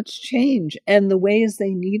so much change, and the ways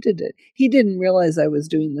they needed it. He didn't realize I was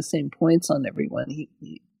doing the same points on everyone.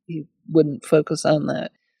 He wouldn't focus on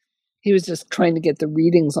that. He was just trying to get the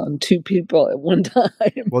readings on 2 people at one time.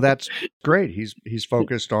 Well, that's great. He's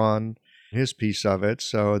focused on his piece of it,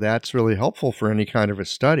 so that's really helpful for any kind of a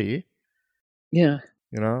study. Yeah.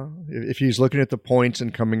 You know, if he's looking at the points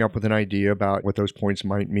and coming up with an idea about what those points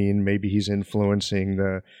might mean, maybe he's influencing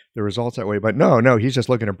the results that way. But no, he's just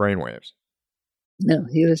looking at brainwaves. No,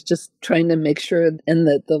 he was just trying to make sure, and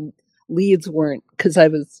that the leads weren't, because I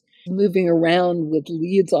was moving around with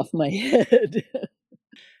leads off my head.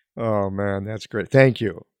 Oh, man, that's great. Thank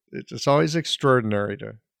you. It's always extraordinary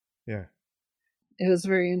to, yeah. It was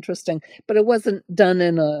very interesting, but it wasn't done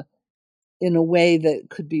in a way that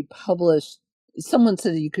could be published. Someone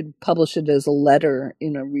said you could publish it as a letter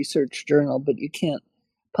in a research journal, but you can't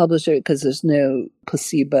publish it because there's no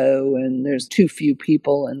placebo and there's too few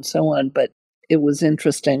people and so on. But it was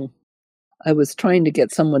interesting. I was trying to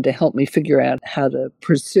get someone to help me figure out how to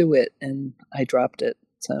pursue it, and I dropped it.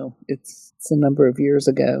 So it's a number of years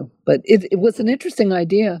ago. But it was an interesting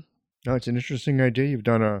idea. No, it's an interesting idea. You've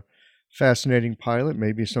done a fascinating pilot.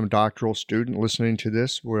 Maybe some doctoral student listening to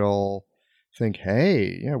this will think,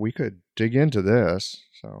 hey, yeah, we could dig into this.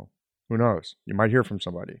 So who knows? You might hear from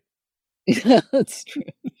somebody. Yeah, that's true.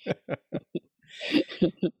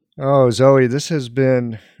 Oh, Zoe, this has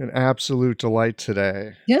been an absolute delight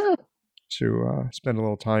today. Yeah. To spend a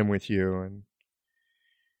little time with you,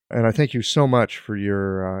 and I thank you so much for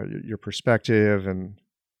your perspective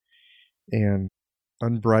and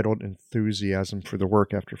unbridled enthusiasm for the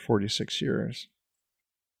work after 46 years.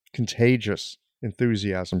 Contagious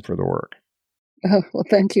enthusiasm for the work. Oh, well,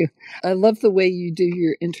 thank you. I love the way you do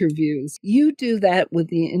your interviews. You do that with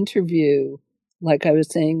the interview, like I was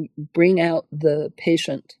saying, bring out the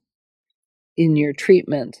patient in your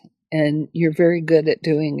treatment, and you're very good at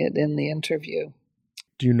doing it in the interview.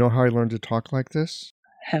 Do you know how I learned to talk like this?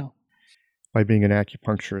 How? By being an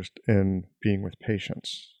acupuncturist and being with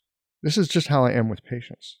patients. This is just how I am with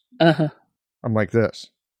patients. Uh-huh. I'm like this,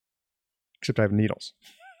 except I have needles.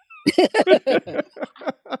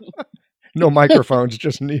 No microphones,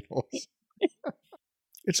 just needles.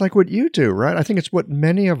 It's like what you do, right? I think it's what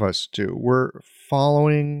many of us do. We're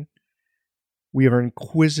following we are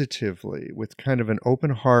inquisitively, with kind of an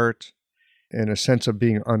open heart and a sense of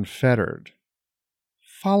being unfettered,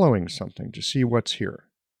 following something to see what's here.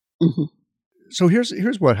 Mm-hmm. So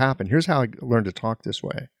here's what happened. Here's how I learned to talk this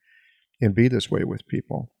way and be this way with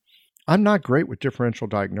people. I'm not great with differential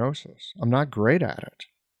diagnosis. I'm not great at it.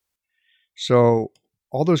 So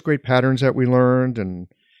all those great patterns that we learned and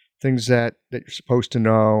things that you're supposed to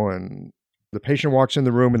know, and the patient walks in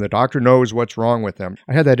the room and the doctor knows what's wrong with them.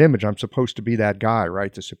 I had that image. I'm supposed to be that guy,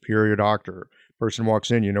 right? The superior doctor. Person walks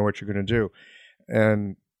in, you know what you're going to do.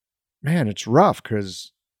 And man, it's rough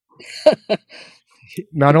because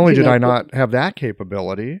not only did I not have that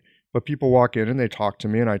capability, but people walk in and they talk to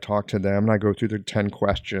me and I talk to them and I go through the 10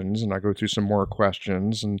 questions and I go through some more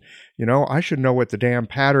questions. And, I should know what the damn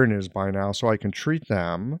pattern is by now so I can treat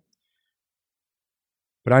them.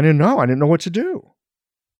 But I didn't know. I didn't know what to do.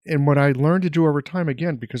 And what I learned to do over time,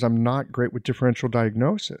 again, because I'm not great with differential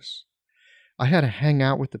diagnosis, I had to hang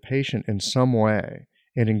out with the patient in some way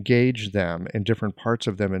and engage them in different parts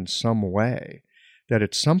of them in some way that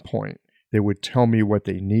at some point they would tell me what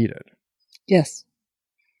they needed. Yes.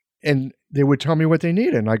 And they would tell me what they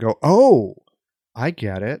needed. And I go, oh, I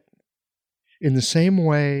get it. In the same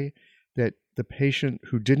way that the patient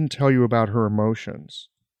who didn't tell you about her emotions,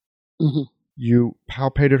 mm-hmm. you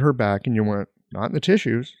palpated her back and you went, not in the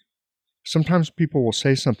tissues. Sometimes people will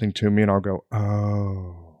say something to me and I'll go,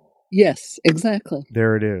 oh. Yes, exactly.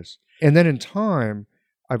 There it is. And then in time,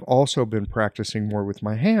 I've also been practicing more with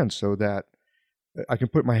my hands so that I can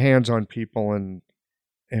put my hands on people and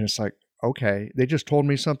it's like, okay, they just told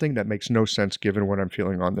me something that makes no sense given what I'm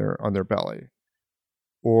feeling on their belly.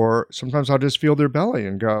 Or sometimes I'll just feel their belly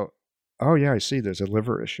and go, oh yeah, I see there's a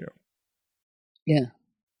liver issue. Yeah.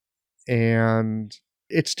 And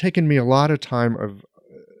it's taken me a lot of time of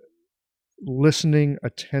listening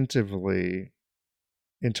attentively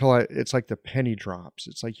until it's like the penny drops.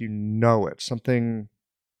 It's like it. Something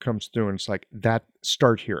comes through and it's like, that,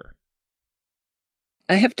 start here.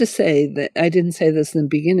 I have to say that I didn't say this in the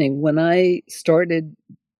beginning. When I started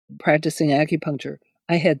practicing acupuncture,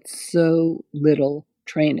 I had so little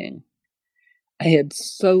training.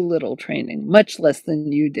 Much less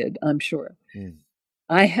than you did, I'm sure. Mm.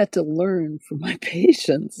 I had to learn from my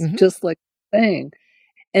patients, just like you're saying.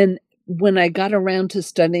 And when I got around to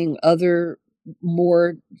studying other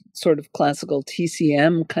more sort of classical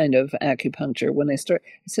TCM kind of acupuncture, I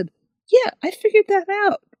said, yeah, I figured that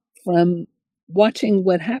out from watching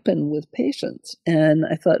what happened with patients. And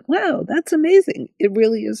I thought, wow, that's amazing. It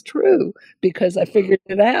really is true because I figured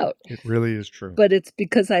it out. It really is true. But it's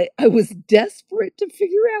because I was desperate to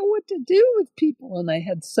figure out what to do with people. And I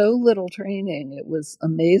had so little training. It was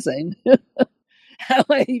amazing how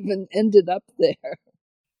I even ended up there.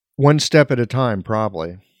 One step at a time,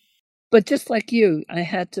 probably. But just like you, I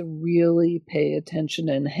had to really pay attention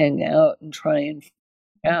and hang out and try and figure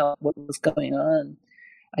out what was going on.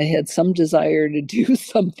 I had some desire to do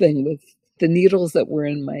something with the needles that were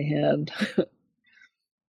in my hand.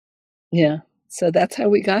 Yeah. So that's how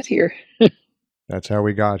we got here. That's how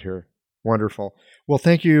we got here. Wonderful. Well,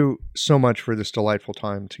 thank you so much for this delightful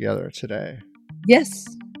time together today. Yes.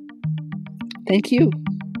 Thank you.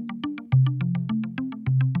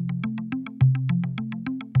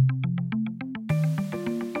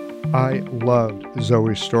 I loved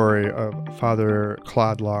Zoe's story of Father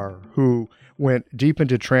Claude Lar, who went deep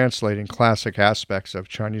into translating classic aspects of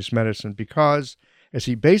Chinese medicine because, as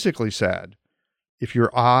he basically said, if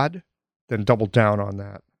you're odd, then double down on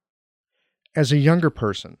that. As a younger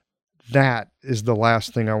person, that is the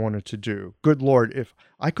last thing I wanted to do. Good Lord, if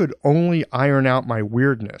I could only iron out my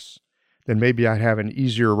weirdness, then maybe I'd have an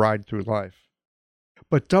easier ride through life.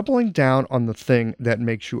 But doubling down on the thing that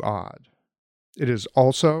makes you odd, it is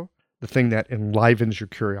also the thing that enlivens your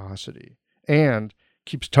curiosity and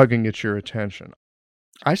keeps tugging at your attention.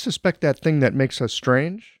 I suspect that thing that makes us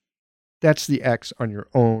strange, that's the X on your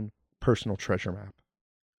own personal treasure map.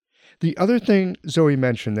 The other thing Zoe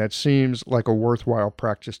mentioned that seems like a worthwhile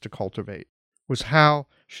practice to cultivate was how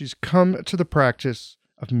she's come to the practice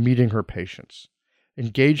of meeting her patients,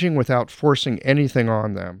 engaging without forcing anything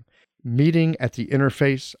on them, meeting at the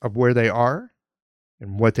interface of where they are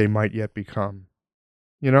and what they might yet become.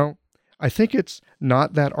 I think it's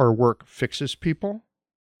not that our work fixes people,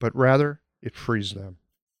 but rather it frees them.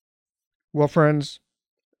 Well, friends,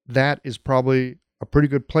 that is probably a pretty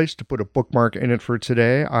good place to put a bookmark in it for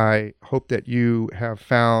today. I hope that you have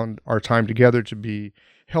found our time together to be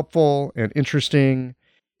helpful and interesting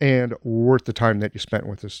and worth the time that you spent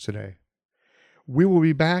with us today. We will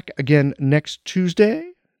be back again next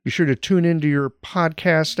Tuesday. Be sure to tune into your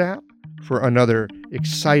podcast app for another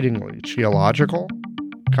excitingly Qiological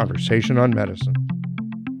Conversation on Medicine.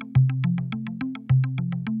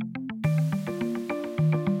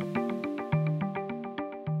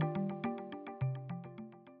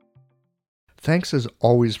 Thanks as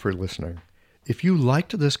always for listening. If you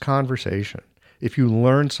liked this conversation, if you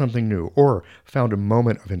learned something new or found a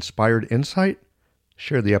moment of inspired insight,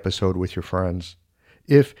 share the episode with your friends.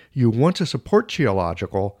 If you want to support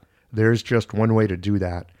Qiological, there's just one way to do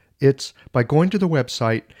that. It's by going to the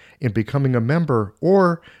website and becoming a member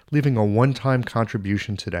or leaving a one-time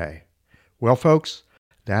contribution today. Well, folks,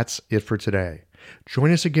 that's it for today.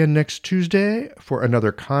 Join us again next Tuesday for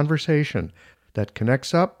another conversation that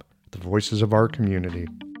connects up the voices of our community.